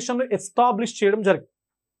ఆర్గనైజేషన్ ఎస్టాబ్లిష్ చేయడం జరిగింది.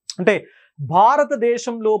 అంటే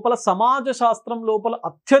భారతదేశం లోపల సమాజ శాస్త్రం లోపల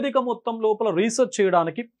అత్యధిక మొత్తం లోపల రీసెర్చ్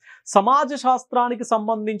చేయడానికి, సమాజ శాస్త్రానికి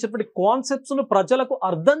సంబంధించినటువంటి కాన్సెప్ట్స్ను ప్రజలకు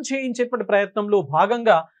అర్థం చేయించేటువంటి ప్రయత్నంలో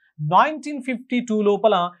భాగంగా 1952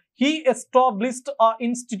 లోపల he established an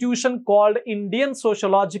institution called Indian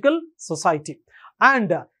Sociological Society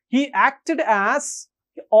and he acted as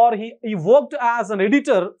or he worked as an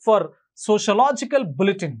editor for Sociological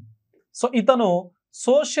Bulletin. So ఇతను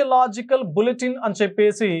సోషలాజికల్ బులెటిన్ అని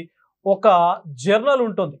చెప్పేసి ఒక జర్నల్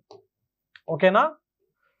ఉంటుంది. ఓకేనా?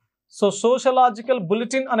 సో సోషలాజికల్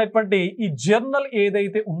బులెటిన్ అనేటువంటి ఈ జర్నల్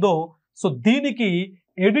ఏదైతే ఉందో సో దీనికి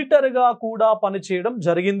ఎడిటర్గా కూడా పనిచేయడం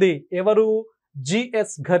జరిగింది. ఎవరు?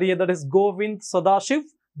 GS Ghurye, that is Govind Sadashiv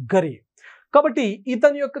Ghurye. కాబట్టి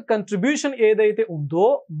ఇతని యొక్క కంట్రిబ్యూషన్ ఏదైతే ఉందో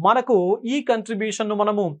మనకు ఈ కంట్రిబ్యూషన్ను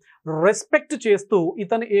మనము రెస్పెక్ట్ చేస్తూ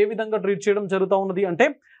ఇతను ఏ విధంగా ట్రీట్ చేయడం జరుగుతూ ఉన్నది అంటే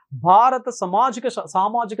భారత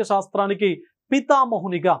సామాజిక శాస్త్రానికి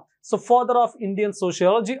పితామహునిగా, so father of Indian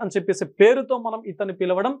sociology అని చెప్పేసి పేరుతో మనం ఇతన్ని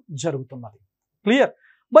పిలవడం జరుగుతున్నది. క్లియర్?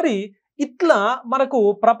 మరి ఇట్లా మనకు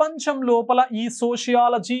ప్రపంచం లోపల ఈ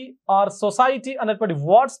సోషియాలజీ ఆర్ సొసైటీ అనేటువంటి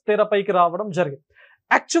వర్డ్స్ తెరపైకి రావడం జరిగింది.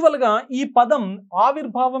 యాక్చువల్గా ఈ పదం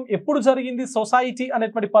ఆవిర్భావం ఎప్పుడు జరిగింది? సొసైటీ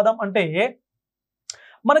అనేటువంటి పదం అంటే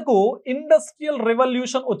మనకు ఇండస్ట్రియల్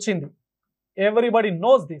రెవల్యూషన్ వచ్చింది. Everybody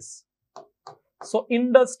knows this. So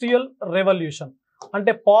industrial revolution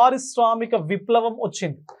అంటే పారిశ్రామిక విప్లవం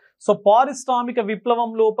వచ్చింది. సో పారిశ్రామిక విప్లవం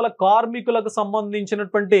లోపల కార్మికులకు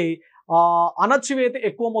సంబంధించినటువంటి అణచివేత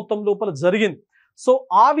ఎక్కువ మొత్తం లోపల జరిగింది. సో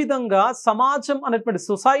ఆ విధంగా సమాజం అనేటువంటి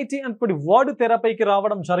సొసైటీ అనేటువంటి వర్డ్ తెరపైకి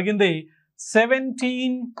రావడం జరిగింది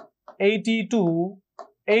 1780 to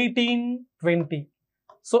 1820.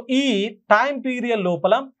 సో ఈ టైం పీరియడ్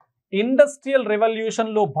లోపల ఇండస్ట్రియల్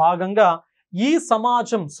రెవల్యూషన్ లో భాగంగా ఈ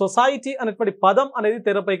సమాజం సొసైటీ అనేటువంటి పదం అనేది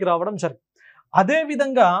తెరపైకి రావడం జరిగింది. అదే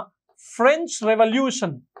విధంగా ఫ్రెంచ్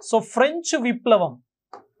రెవల్యూషన్, సో ఫ్రెంచ్ విప్లవం,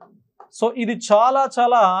 సో ఇది చాలా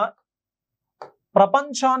చాలా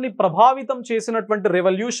ప్రపంచాన్ని ప్రభావితం చేసినటువంటి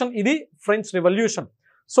రెవల్యూషన్ ఇది ఫ్రెంచ్ రెవల్యూషన్.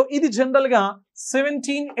 సో ఇది జనరల్ గా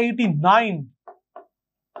 1789,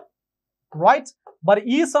 రైట్. మరి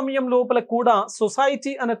ఈ సమయం లోపల కూడా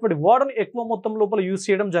సొసైటీ అనేటువంటి వర్డ్ని ఎక్కువ మొత్తం లోపల యూజ్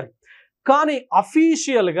చేయడం జరిగింది. కానీ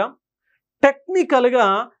అఫీషియల్ గా టెక్నికల్ గా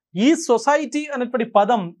ఈ సొసైటీ అనేటువంటి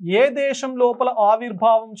పదం ఏ దేశం లోపల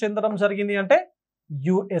ఆవిర్భావం చెందడం జరిగింది అంటే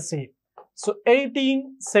యుఎస్ఏ. సో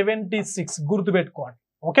 1876 గుర్తుపెట్టుకోండి.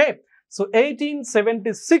 ఓకే, సో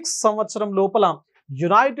 1876 సంవత్సరం లోపల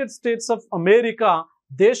యునైటెడ్ స్టేట్స్ ఆఫ్ అమెరికా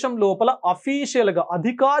దేశం లోపల అఫీషియల్ గా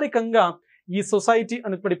అధికారికంగా ఈ సొసైటీ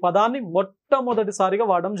అనేటువంటి పదాన్ని మొట్టమొదటిసారిగా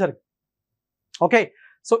వాడడం జరిగింది. ఓకే,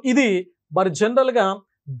 సో ఇది మరి జనరల్ గా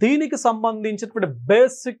దీనికి సంబంధించినటువంటి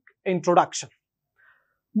బేసిక్ ఇంట్రొడక్షన్.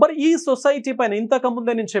 మరి ఈ సొసైటీ పైన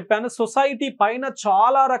ఇంతకుముందే నేను చెప్పాను, సొసైటీ పైన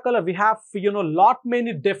చాలా రకాల we have lot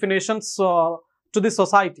many definitions to the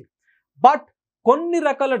society. But కొన్ని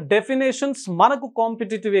రకాల డెఫినేషన్స్ మనకు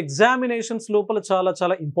కాంపిటేటివ్ ఎగ్జామినేషన్స్ లోపల చాలా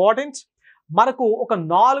చాలా ఇంపార్టెంట్. మనకు ఒక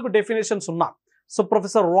 4 డెఫినేషన్స్ ఉన్నాయి. So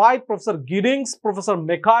professor right, professor Giddings, professor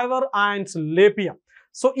MacIver and లేపియా.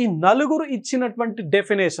 So ఈ నలుగురు ఇచ్చినటువంటి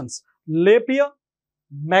definitions లేపియా,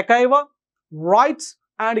 MacIver, rights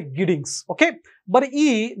and Giddings. Okay, మరి ఈ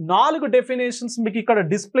 4 డెఫినేషన్స్ మీకు ఇక్కడ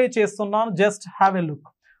డిస్ప్లే చేస్తున్నాను. జస్ట్ హ్యావ్ ఎ లుక్,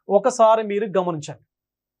 ఒకసారి మీరు గమనించండి.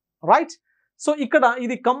 రైట్. సో ఇక్కడ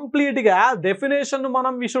ఇది కంప్లీట్గా డెఫినేషన్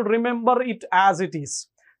మనం we should remember it as it is.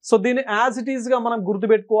 So దీన్ని యాజ్ ఇట్ ఈస్గా మనం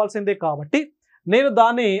గుర్తుపెట్టుకోవాల్సిందే కాబట్టి నేను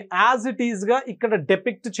దాన్ని యాజ్ ఇట్ ఈస్గా ఇక్కడ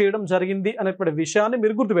డెపిక్ట్ చేయడం జరిగింది అనేటువంటి విషయాన్ని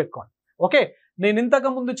మీరు గుర్తుపెట్టుకోండి. ఓకే, నేను ఇంతకు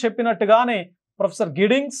ముందు చెప్పినట్టుగానే professor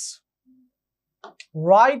Giddings,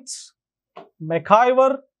 right,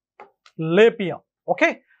 మెకాయివర్, లేపియా. Okay,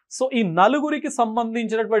 so ఈ నలుగురికి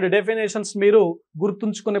సంబంధించినటువంటి డెఫినేషన్స్ మీరు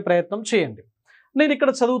గుర్తుంచుకునే ప్రయత్నం చేయండి. నేను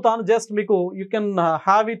ఇక్కడ చదువుతాను, జస్ట్ మీకు you can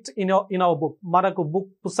have it in our book. మనకు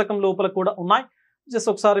పుస్తకం లోపల కూడా ఉన్నాయి, జస్ట్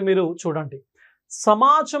ఒకసారి మీరు చూడండి.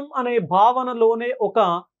 సమాజం అనే భావనలోనే ఒక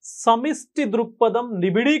సమిష్టి దృక్పథం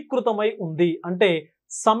నిబిడీకృతమై ఉంది. అంటే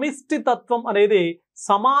సమిష్టి తత్వం అనేది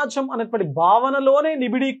సమాజం అనేటువంటి భావనలోనే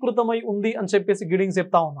నిబిడీకృతమై ఉంది అని చెప్పేసి గిడింగ్స్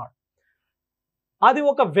చెప్తా ఉన్నాడు. అది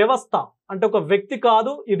ఒక వ్యవస్థ, అంటే ఒక వ్యక్తి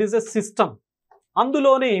కాదు, ఇట్ ఈస్ ఎ సిస్టమ్.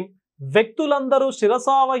 అందులోని వ్యక్తులందరూ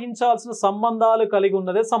శిరసావహించాల్సిన సంబంధాలు కలిగి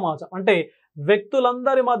ఉన్నదే సమాజం. అంటే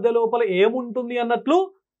వ్యక్తులందరి మధ్య లోపల ఏముంటుంది అన్నట్లు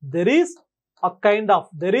there is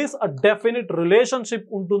a definite relationship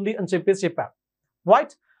ఉంటుంది అని చెప్పేసి చెప్పారు.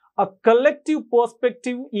 Right, a collective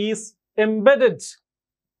perspective is embedded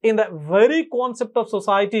in the very concept of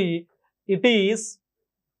society. It is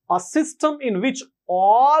a system in which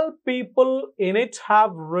all people in it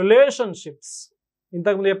have relationships.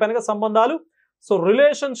 ఇంతకు ముందు చెప్పాను కదా సంబంధాలు. So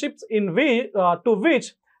relationships to which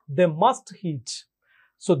they must heed.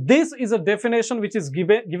 So this is a definition which is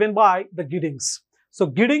given by the Giddings. So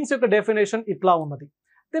Giddings యొక్క definition ఇట్లా ఉన్నది.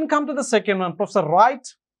 Then come to the second one, professor right.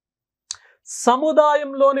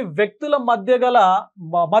 సముదాయంలోని వ్యక్తుల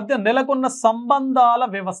మధ్య నెలకొన్న సంబంధాల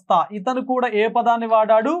వ్యవస్థ. ఇతను కూడా ఏ పదాన్ని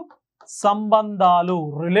వాడాడు? సంబంధాలు,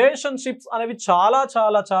 రిలేషన్షిప్స్ అనేవి చాలా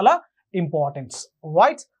చాలా చాలా important.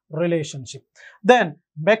 Right, relationship. Then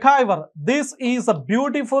మెకాయివర్, this is a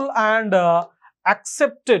beautiful and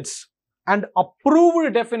accepted and approved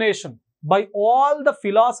definition by all the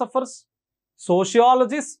philosophers,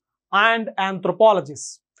 sociologists and anthropologists.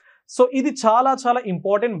 So ఇది చాలా చాలా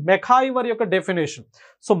ఇంపార్టెంట్, మెకాయివర్ యొక్క డెఫినేషన్.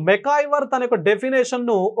 సో మెకాయివర్ తన యొక్క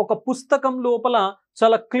డెఫినేషన్ను ఒక పుస్తకం లోపల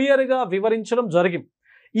చాలా క్లియర్గా వివరించడం జరిగింది.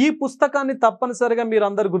 ఈ పుస్తకాన్ని తప్పనిసరిగా మీరు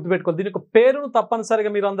అందరు గుర్తుపెట్టుకోవాలి, దీని యొక్క పేరును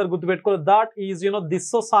తప్పనిసరిగా మీరు అందరు గుర్తుపెట్టుకోవాలి. That is this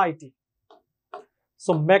society.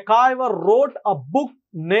 So మెకాయివర్ wrote a book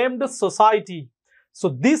named society. So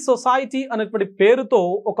this society అనేటువంటి పేరుతో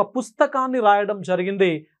ఒక పుస్తకాన్ని రాయడం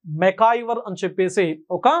జరిగింది మెకాయివర్ అని చెప్పేసి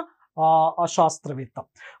ఒక శాస్త్రవేత్త.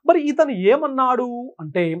 మరి ఇతను ఏమన్నాడు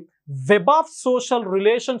అంటే వెబ్ ఆఫ్ సోషల్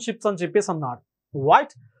రిలేషన్షిప్స్ అని చెప్పేసి అన్నాడు.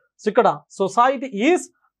 రైట్, సో ఇక్కడ society is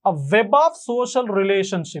a web of social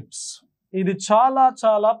relationships. ఇది చాలా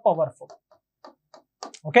చాలా powerful.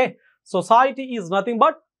 Okay, society is nothing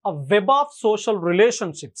but a web of social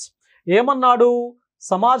relationships. ఏమన్నాడు?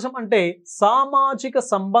 సమాజం అంటే సామాజిక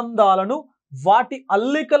సంబంధాలను, వాటి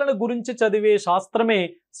అల్లికలను గురించి చదివే శాస్త్రమే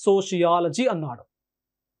సోషియాలజీ అన్నాడు.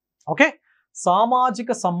 ఓకే,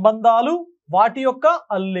 సామాజిక సంబంధాలు, వాటి యొక్క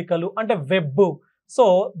అల్లికలు అంటే వెబ్. సో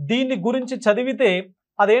దీన్ని గురించి చదివితే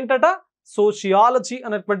అదేంటట? సోషియాలజీ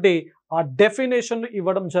అనేటువంటి ఆ డెఫినేషన్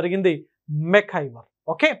ఇవ్వడం జరిగింది మెకాయివర్.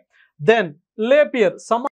 ఓకే, దెన్ లేపియర్,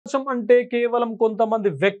 సమాజం అంటే కేవలం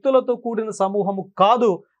కొంతమంది వ్యక్తులతో కూడిన సమూహము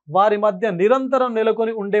కాదు, వారి మధ్య నిరంతరం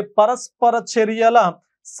నెలకొని ఉండే పరస్పర చర్యల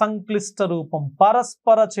సంక్లిష్ట రూపం.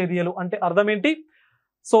 పరస్పర చర్యలు అంటే అర్థం ఏంటి?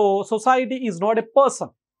 So society is not a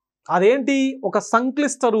person, అదేంటి? ఒక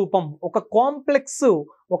సంక్లిష్ట రూపం, ఒక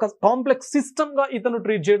కాంప్లెక్స్ సిస్టమ్ గా ఇతను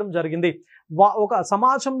ట్రీట్ చేయడం జరిగింది. ఒక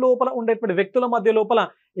సమాజం లోపల ఉండేటువంటి వ్యక్తుల మధ్య లోపల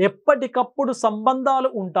ఎప్పటికప్పుడు సంబంధాలు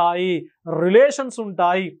ఉంటాయి, రిలేషన్స్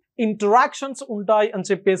ఉంటాయి, ఇంటరాక్షన్స్ ఉంటాయి అని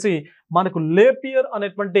చెప్పేసి మనకు లేపియర్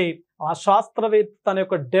అనేటువంటి ఆ శాస్త్రవేత్త తన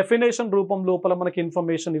యొక్క డెఫినేషన్ రూపం లోపల మనకి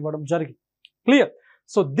ఇన్ఫర్మేషన్ ఇవ్వడం జరిగింది. Clear?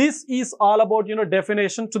 So this is all about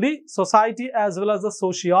definition to the society as well as the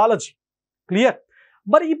sociology. Clear?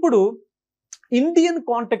 మరి ఇప్పుడు ఇండియన్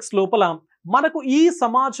కాంటెక్స్ట్ లోపల మనకు ఈ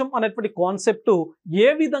సమాజం అనేటువంటి కాన్సెప్ట్ ఏ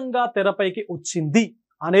విధంగా తెరపైకి వచ్చింది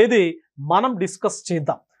అనేది మనం డిస్కస్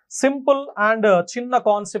చేద్దాం. సింపుల్ అండ్ చిన్న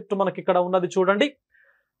కాన్సెప్ట్ మనకి ఇక్కడ ఉన్నది చూడండి.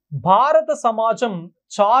 భారత సమాజం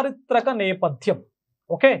చారిత్రక నేపథ్యం.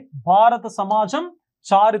 ఓకే, భారత సమాజం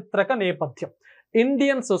చారిత్రక నేపథ్యం,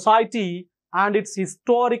 Indian society and it's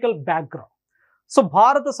historical background. So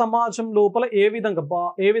భారత సమాజం లోపల ఏ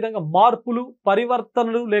విధంగా మార్పులు,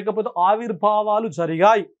 పరివర్తనలు లేకపోతే ఆవిర్భావాలు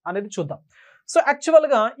జరిగాయి అనేది చూద్దాం. సో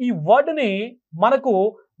యాక్చువల్గా ఈ వర్డ్ని మనకు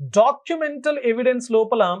డాక్యుమెంటల్ ఎవిడెన్స్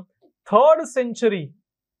లోపల 3rd century,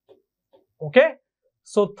 okay,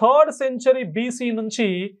 so 3rd century BC నుంచి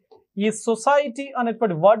ఈ సొసైటీ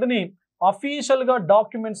అనేటువంటి వర్డ్ని అఫీషియల్గా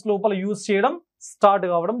డాక్యుమెంట్స్ లోపల యూజ్ చేయడం స్టార్ట్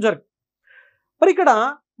కావడం జరిగింది. మరి ఇక్కడ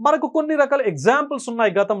మనకు కొన్ని రకాల ఎగ్జాంపుల్స్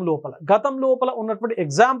ఉన్నాయి గతం లోపల ఉన్నటువంటి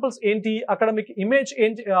ఎగ్జాంపుల్స్ ఏంటి, అక్కడ మీకు ఇమేజ్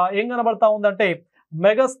ఏంటి ఏం కనబడతా ఉందంటే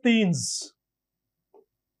మెగాస్థీన్స్.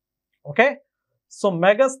 ఓకే, సో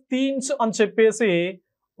మెగాస్థీన్స్ అని చెప్పేసి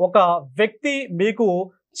ఒక వ్యక్తి మీకు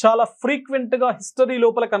చాలా ఫ్రీక్వెంట్ గా హిస్టరీ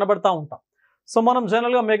లోపల కనబడతా ఉంటాం. సో మనం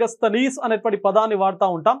జనరల్ గా మెగాస్థనీస్ అనేటువంటి పదాన్ని వాడుతూ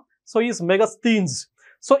ఉంటాం. So is మెగాస్థీన్స్.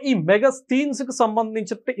 సో ఈ మెగాస్థీన్స్ కి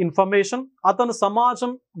సంబంధించిన ఇన్ఫర్మేషన్, అతను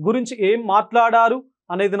సమాజం గురించి ఏం మాట్లాడారు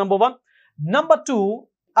అనేది number 1. Number 2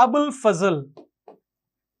 Abul Fazal.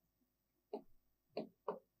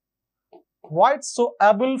 Right, so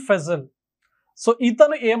Abul Fazal, so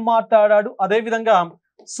ఇతను ఏం మాట్లాడాడు, అదే విధంగా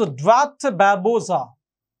so డ్వాట్ Barbosa.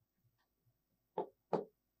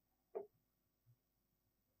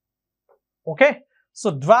 Okay, so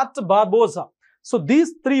డ్వాట్ Barbosa. So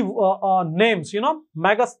these 3 names,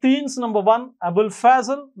 మెగాస్థీన్స్ number 1, Abul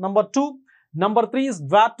Fazal number 2, number 3 is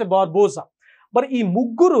డ్వాట్ Barbosa. మరి ఈ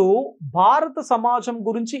ముగ్గురు భారత సమాజం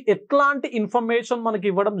గురించి ఎట్లాంటి ఇన్ఫర్మేషన్ మనకి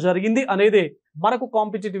ఇవ్వడం జరిగింది అనేది మనకు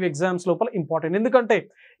కాంపిటేటివ్ ఎగ్జామ్స్ లోపల ఇంపార్టెంట్. ఎందుకంటే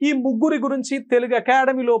ఈ ముగ్గురి గురించి తెలుగు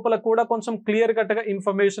అకాడమీ లోపల కూడా కొంచెం క్లియర్ కట్గా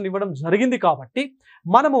ఇన్ఫర్మేషన్ ఇవ్వడం జరిగింది కాబట్టి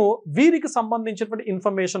మనము వీరికి సంబంధించినటువంటి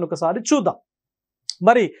ఇన్ఫర్మేషన్ ఒకసారి చూద్దాం.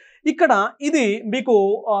 మరి ఇక్కడ ఇది మీకు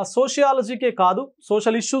సోషియాలజీకే కాదు,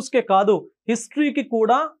 సోషల్ ఇష్యూస్కే కాదు, హిస్టరీకి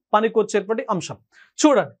కూడా పనికొచ్చేటువంటి అంశం.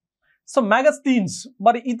 చూడండి, సో మెగాస్థీన్స్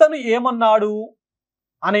మరి ఇతను ఏమన్నాడు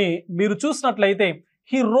అని మీరు చూసినట్లయితే,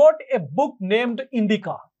 he wrote a book named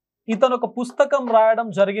indica. ఇతను ఒక పుస్తకం రాయడం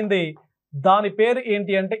జరిగింది, దాని పేరు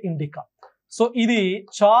ఏంటి అంటే ఇండికా. సో ఇది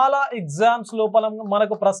చాలా ఎగ్జామ్స్ లోపల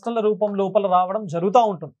మనకు ప్రశ్నల రూపం లోపల రావడం జరుగుతూ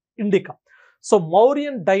ఉంటుంది indica. So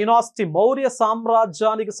Mauryan dynasty, Maurya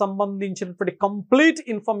సామ్రాజ్యానికి సంబంధించినటువంటి కంప్లీట్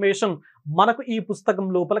ఇన్ఫర్మేషన్ మనకు ఈ పుస్తకం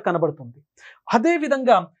లోపల కనబడుతుంది. అదే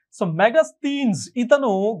విధంగా సో మెగాస్థీన్స్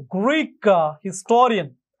ఇతను గ్రీక్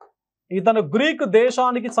హిస్టోరియన్, ఇతను గ్రీక్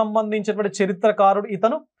దేశానికి సంబంధించినటువంటి చరిత్రకారుడు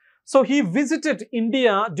ఇతను. So he visited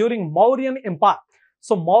India during Mauryan umpire.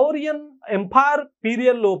 So Mauryan umpire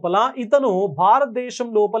period లోపల ఇతను భారతదేశం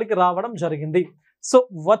లోపలికి రావడం జరిగింది. సో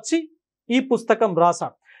వచ్చి ఈ పుస్తకం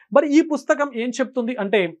రాశాడు. మరి ఈ పుస్తకం ఏం చెప్తుంది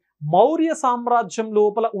అంటే, మౌర్య సామ్రాజ్యం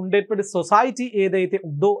లోపల ఉండేటువంటి సొసైటీ ఏదైతే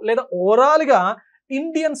ఉందో, లేదా ఓవరాల్గా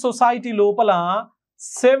ఇండియన్ సొసైటీ లోపల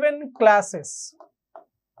 7 క్లాసెస్,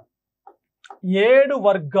 7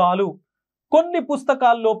 వర్గాలు, కొన్ని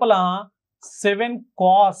పుస్తకాల లోపల 7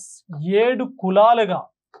 కాస్, 7 కులాలుగా,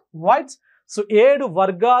 రైట్. సో 7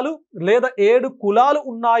 వర్గాలు లేదా 7 కులాలు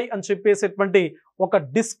ఉన్నాయి అని చెప్పేసేటువంటి ఒక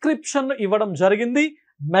డిస్క్రిప్షన్ ఇవ్వడం జరిగింది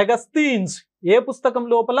మెగాస్థీన్స్ ఏ పుస్తకం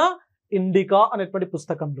లోపల, ఇండికా అనేటువంటి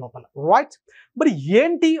పుస్తకం లోపల, రైట్. మరి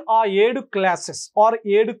ఏంటి ఆ 7 క్లాసెస్ ఆర్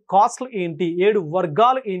 7 కాస్ట్లు ఏంటి, 7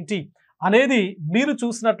 వర్గాలు ఏంటి అనేది మీరు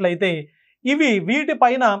చూసినట్లయితే,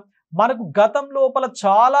 వీటిపైన మనకు గతం లోపల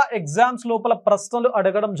చాలా ఎగ్జామ్స్ లోపల ప్రశ్నలు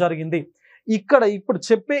అడగడం జరిగింది. ఇక్కడ ఇప్పుడు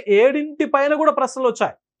చెప్పే 7 పైన కూడా ప్రశ్నలు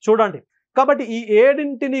వచ్చాయి చూడండి. కాబట్టి ఈ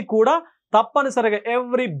 7 కూడా తప్పనిసరిగా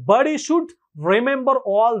everybody should remember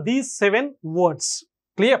all these 7 words.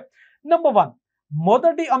 Clear. Number 1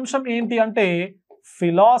 మొదటి అంశం ఏంటి అంటే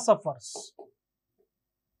ఫిలాసఫర్స్.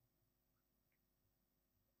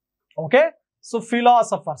 ఓకే, సో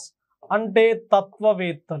ఫిలాసఫర్స్ అంటే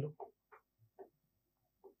తత్వవేత్తలు.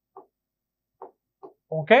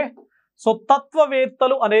 ఓకే, సో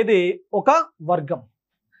తత్వవేత్తలు అనేది ఒక వర్గం.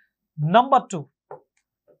 Number 2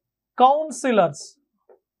 counsellors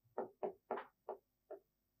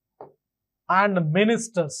and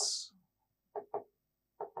ministers.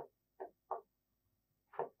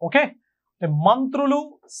 Okay, మంత్రులు,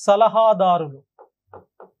 సలహాదారులు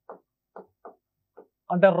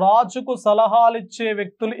అంటే రాజుకు సలహాలు ఇచ్చే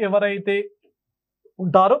వ్యక్తులు ఎవరైతే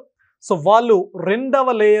ఉంటారో సో వాళ్ళు 2వ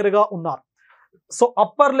లేయర్గా ఉన్నారు. సో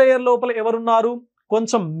అప్పర్ లేయర్ లోపల ఎవరున్నారు,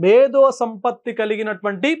 కొంచెం మేధో సంపత్తి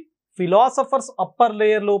కలిగినటువంటి ఫిలాసఫర్స్ అప్పర్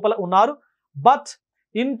లేయర్ లోపల ఉన్నారు. But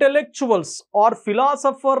intellectuals are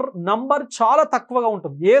philosopher number చాలా తక్కువగా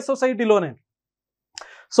ఉంటుంది ఏ సొసైటీలోనే.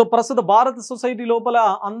 సో ప్రస్తుత భారత సొసైటీ లోపల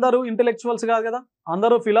అందరూ ఇంటెలెక్చువల్స్ కాదు కదా,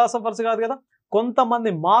 అందరూ ఫిలాసఫర్స్ కాదు కదా,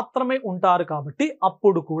 కొంతమంది మాత్రమే ఉంటారు. కాబట్టి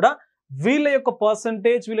అప్పుడు కూడా వీళ్ళ యొక్క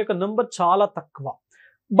పర్సంటేజ్, వీళ్ళ యొక్క నెంబర్ చాలా తక్కువ.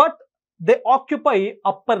 But they occupy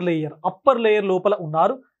upper layer లోపల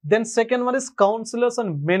ఉన్నారు. Then second one is counsellors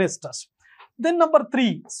and ministers. Then number 3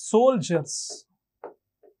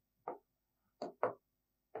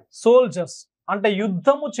 soldiers అంటే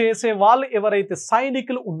యుద్ధము చేసే వాళ్ళు ఎవరైతే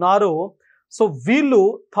సైనికులు ఉన్నారో సో వీళ్ళు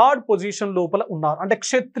 3rd పొజిషన్ లోపల ఉన్నారు. అంటే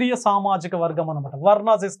క్షత్రియ సామాజిక వర్గం అన్నమాట. వర్ణ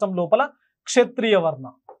సిస్టమ్ లోపల క్షత్రియ వర్ణ,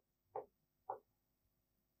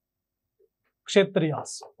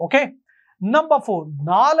 క్షత్రియాస్. ఓకే, నంబర్ 4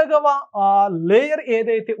 4వ లేయర్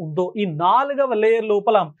ఏదైతే ఉందో ఈ 4వ లేయర్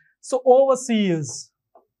లోపల so overseers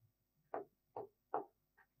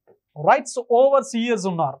right. So overseers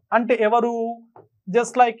ఉన్నారు అంటే ఎవరు?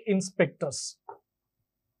 Just like inspectors,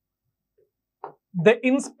 they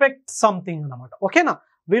inspect something అన్నమాట. ఓకేనా?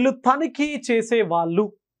 వీళ్ళు తనిఖీ చేసే వాళ్ళు,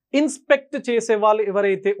 ఇన్స్పెక్ట్ చేసే వాళ్ళు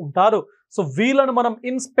ఎవరైతే ఉంటారో సో వీళ్ళను మనం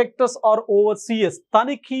ఇన్స్పెక్టర్స్ ఆర్ ఓవర్సీయర్స్,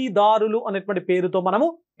 తనిఖీదారులు అనేటువంటి పేరుతో మనము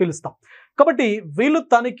పిలుస్తాం. కాబట్టి వీళ్ళు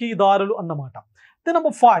తనిఖీదారులు అన్నమాట. దెన్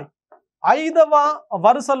నెంబర్ 5, 5వ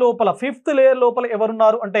వరుస లోపల 5th లేయర్ లోపల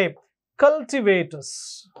ఎవరున్నారు అంటే కల్టివేటర్స్.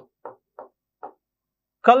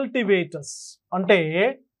 కల్టివేటర్స్ అంటే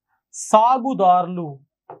సాగుదారులు,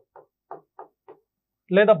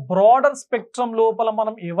 లేదా బ్రాడర్ స్పెక్ట్రమ్ లోపల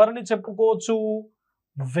మనం ఎవరిని చెప్పుకోవచ్చు?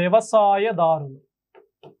 వ్యవసాయదారులు.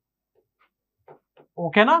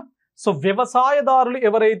 ఓకేనా? సో వ్యవసాయదారులు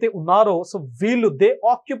ఎవరైతే ఉన్నారో సో వీళ్ళు they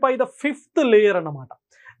occupy the 5th layer అన్నమాట.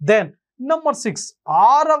 దెన్ నెంబర్ 6,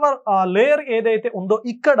 6వ లేయర్ ఏదైతే ఉందో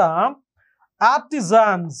ఇక్కడ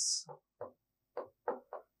artisans.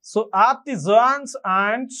 So artisans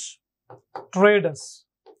and traders.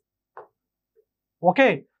 Okay,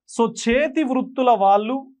 so చేతి వృత్తుల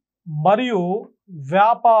వాళ్ళు మరియు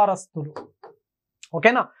వ్యాపారస్తులు.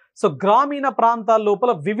 ఓకేనా? సో గ్రామీణ ప్రాంతాల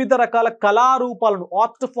లోపల వివిధ రకాల కళారూపాలను,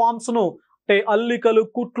 ఆర్ట్ ఫామ్స్ ను అంటే అల్లికలు,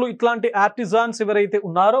 కుట్లు, ఇట్లాంటి ఆర్టిజాన్స్ ఎవరైతే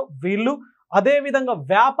ఉన్నారో వీళ్ళు, అదే విధంగా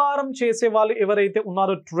వ్యాపారం చేసే వాళ్ళు ఎవరైతే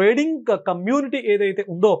ఉన్నారో, ట్రేడింగ్ కమ్యూనిటీ ఏదైతే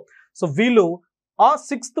ఉందో సో వీళ్ళు ఆ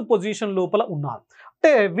 6th పొజిషన్ లోపల ఉన్నారు.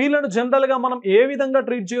 అంటే వీళ్ళను జనరల్ గా మనం ఏ విధంగా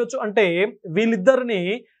ట్రీట్ చేయొచ్చు అంటే వీళ్ళిద్దరిని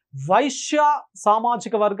వైశ్య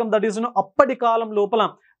సామాజిక వర్గం, దట్ ఈస్ అప్పటి కాలం లోపల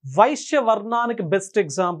వైశ్య వర్ణానికి బెస్ట్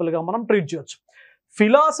ఎగ్జాంపుల్ గా మనం ట్రీట్ చేయొచ్చు.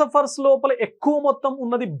 ఫిలాసఫర్స్ లోపల ఎక్కువ మొత్తం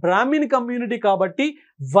ఉన్నది బ్రాహ్మిన్ కమ్యూనిటీ కాబట్టి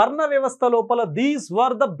వర్ణ వ్యవస్థ లోపల these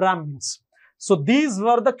were the Brahmins, so these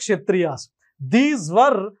were the Kshatriyas, these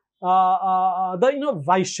were the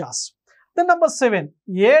Vaishyas. Then number 7,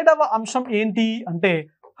 7వ అంశం ఏంటి అంటే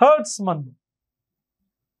హర్డ్స్మన్.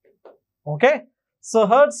 Okay, so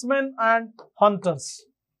హర్డ్స్మెన్ and hunters.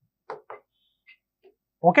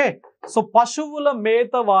 Okay, so పశువుల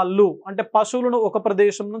మేత వాళ్ళు అంటే పశువులను ఒక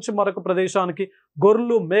ప్రదేశం నుంచి మరొక ప్రదేశానికి,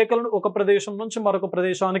 గొర్రెలు మేకలను ఒక ప్రదేశం నుంచి మరొక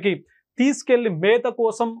ప్రదేశానికి తీసుకెళ్లి మేత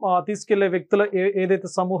కోసం తీసుకెళ్లే వ్యక్తుల ఏదైతే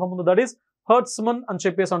సమూహం ఉందో దట్ ఈస్ హర్డ్స్మన్ అని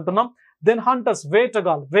చెప్పేసి అంటున్నాం. దెన్ హంటర్స్,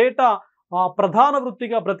 వేటగాళ్ళు, వేట ప్రధాన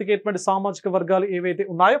వృత్తిగా బ్రతికేటువంటి సామాజిక వర్గాలు ఏవైతే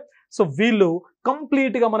ఉన్నాయో సో వీళ్ళు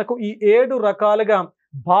కంప్లీట్ గా మనకు ఈ 7 రకాలుగా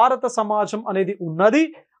భారత సమాజం అనేది ఉన్నది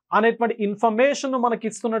అనేటువంటి ఇన్ఫర్మేషన్ మనకి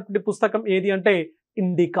ఇస్తున్నటువంటి పుస్తకం ఏది అంటే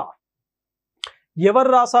ఇండికా. ఎవరు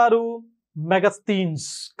రాశారు? మెగస్థీన్స్.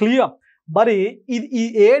 క్లియర్? మరి ఈ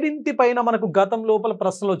 7 పైన మనకు గతం లోపల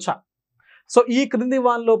ప్రశ్నలు వచ్చా. సో ఈ క్రింది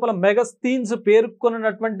వాని లోపల మెగస్థీన్స్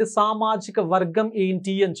పేర్కొన్నటువంటి సామాజిక వర్గం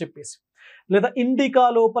ఏంటి అని చెప్పేసి, లేదా ఇండికా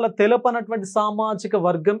లోపల తెలపనటువంటి సామాజిక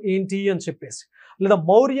వర్గం ఏంటి అని చెప్పేసి, లేదా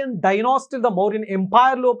Mauryan dynasty, the Mauryan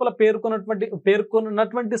umpire లోపల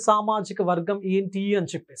పేర్కొన్నటువంటి సామాజిక వర్గం ఏంటి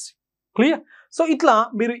అని చెప్పేసి. క్లియర్? సో ఇట్లా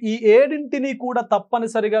మీరు ఈ 7 కూడా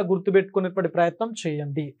తప్పనిసరిగా గుర్తుపెట్టుకునేటువంటి ప్రయత్నం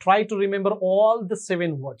చేయండి. Try to remember all the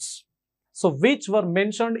 7 words so which were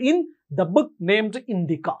mentioned in the book named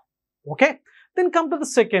Indica. Okay, then come to the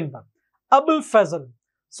second one, Abul Fazl.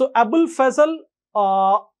 So Abul Fazl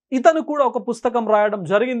ఇతను కూడా ఒక పుస్తకం రాయడం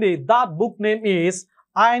జరిగింది. That book name is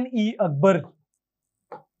Ain-e-Akbar.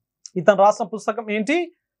 ఇతను రాసిన పుస్తకం ఏంటి?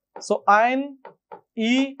 So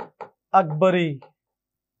Ain-e-Akbari.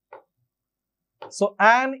 So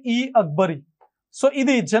Ain-e-Akbari. So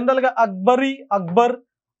ఇది జనరల్ గా అక్బర్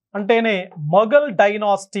అంటేనే మొఘల్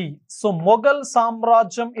డైనాసిటీ. సో మొఘల్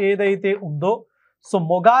సామ్రాజ్యం ఏదైతే ఉందో, సో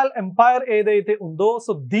మొఘల్ ఎంపైర్ ఏదైతే ఉందో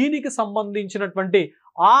సో దీనికి సంబంధించినటువంటి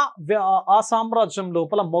ఆ సామ్రాజ్యం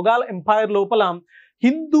లోపల, మొఘల్ ఎంపైర్ లోపల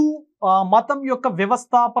హిందూ మతం యొక్క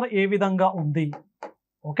వ్యవస్థాపన ఏ విధంగా ఉంది.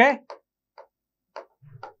 Okay,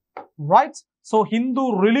 right. So Hindu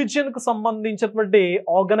religion కు సంబంధించినటువంటి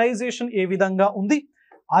ఆర్గనైజేషన్ ఏ విధంగా ఉంది,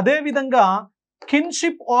 అదే విధంగా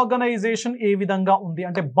కిన్షిప్ ఆర్గనైజేషన్ ఏ విధంగా ఉంది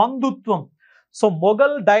అంటే బంధుత్వం. సో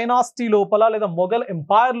మొఘల్ డైనాసిటీ లోపల లేదా మొఘల్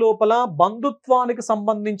ఎంపైర్ లోపల బంధుత్వానికి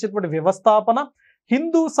సంబంధించినటువంటి వ్యవస్థాపన,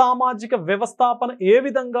 హిందూ సామాజిక వ్యవస్థాపన ఏ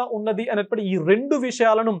విధంగా ఉన్నది అనేటువంటి ఈ 2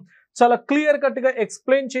 విషయాలను చాలా క్లియర్ కట్ గా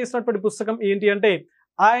ఎక్స్ప్లెయిన్ చేసినటువంటి పుస్తకం ఏంటి అంటే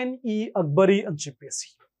Ain-e-Akbari అని చెప్పేసి.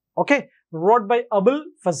 Okay, wrote by Abul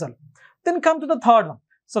Fazl. Then come to the third one.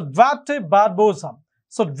 So Duarte Barbosa.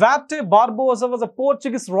 So Duarte Barbosa was a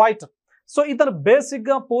Portuguese writer. So ఇతను బేసిక్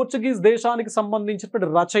గా పోర్చుగీస్ దేశానికి సంబంధించినటువంటి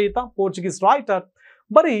రచయిత, పోర్చుగీస్ రైటర్.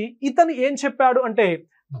 మరి ఇతను ఏం చెప్పాడు అంటే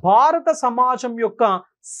భారత సమాజం యొక్క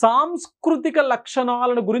సాంస్కృతిక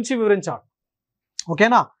లక్షణాలను గురించి వివరించాడు.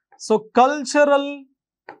 ఓకేనా? So cultural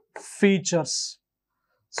features.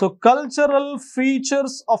 So cultural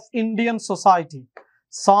features of Indian society.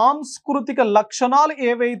 సాంస్కృతిక లక్షణాలు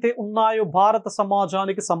ఏవైతే ఉన్నాయో భారత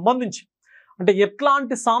సమాజానికి సంబంధించి, అంటే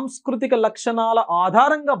ఎట్లాంటి సాంస్కృతిక లక్షణాల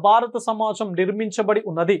ఆధారంగా భారత సమాజం నిర్మించబడి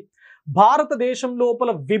ఉన్నది, భారతదేశం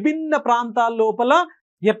లోపల విభిన్న ప్రాంతాల లోపల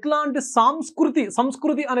ఎట్లాంటి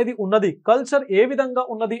సంస్కృతి అనేది ఉన్నది, కల్చర్ ఏ విధంగా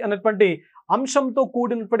ఉన్నది అనేటువంటి అంశంతో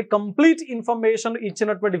కూడినటువంటి కంప్లీట్ ఇన్ఫర్మేషన్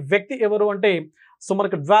ఇచ్చినటువంటి వ్యక్తి ఎవరు అంటే సో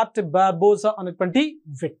మనకు డ్వార్ట్ బార్బోసా అనేటువంటి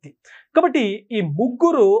వ్యక్తి. కాబట్టి ఈ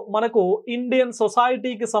ముగ్గురు మనకు ఇండియన్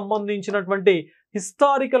సొసైటీకి సంబంధించినటువంటి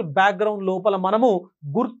హిస్టారికల్ బ్యాక్గ్రౌండ్ లోపల మనము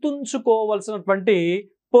గుర్తుంచుకోవాల్సినటువంటి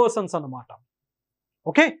పర్సన్స్ అన్నమాట.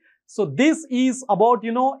 Okay, so this is about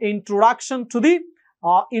introduction to the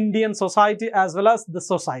Indian society as well as the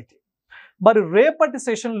society. మరి రేపటి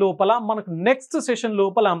సెషన్ లోపల మనకు నెక్స్ట్ సెషన్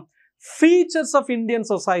లోపల ఫీచర్స్ ఆఫ్ ఇండియన్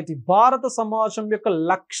సొసైటీ, భారత సమాజం యొక్క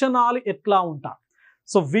లక్షణాలు ఎట్లా ఉంటాయి.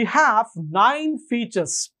 సో వీ హ్యావ్ 9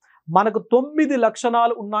 ఫీచర్స్, మనకు 9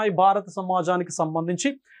 లక్షణాలు ఉన్నాయి భారత సమాజానికి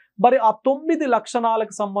సంబంధించి. మరి ఆ 9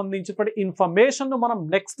 లక్షణాలకు సంబంధించినటువంటి ఇన్ఫర్మేషన్ మనం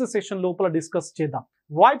నెక్స్ట్ సెషన్ లోపల డిస్కస్ చేద్దాం.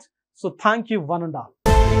 Right, so thank you one and all.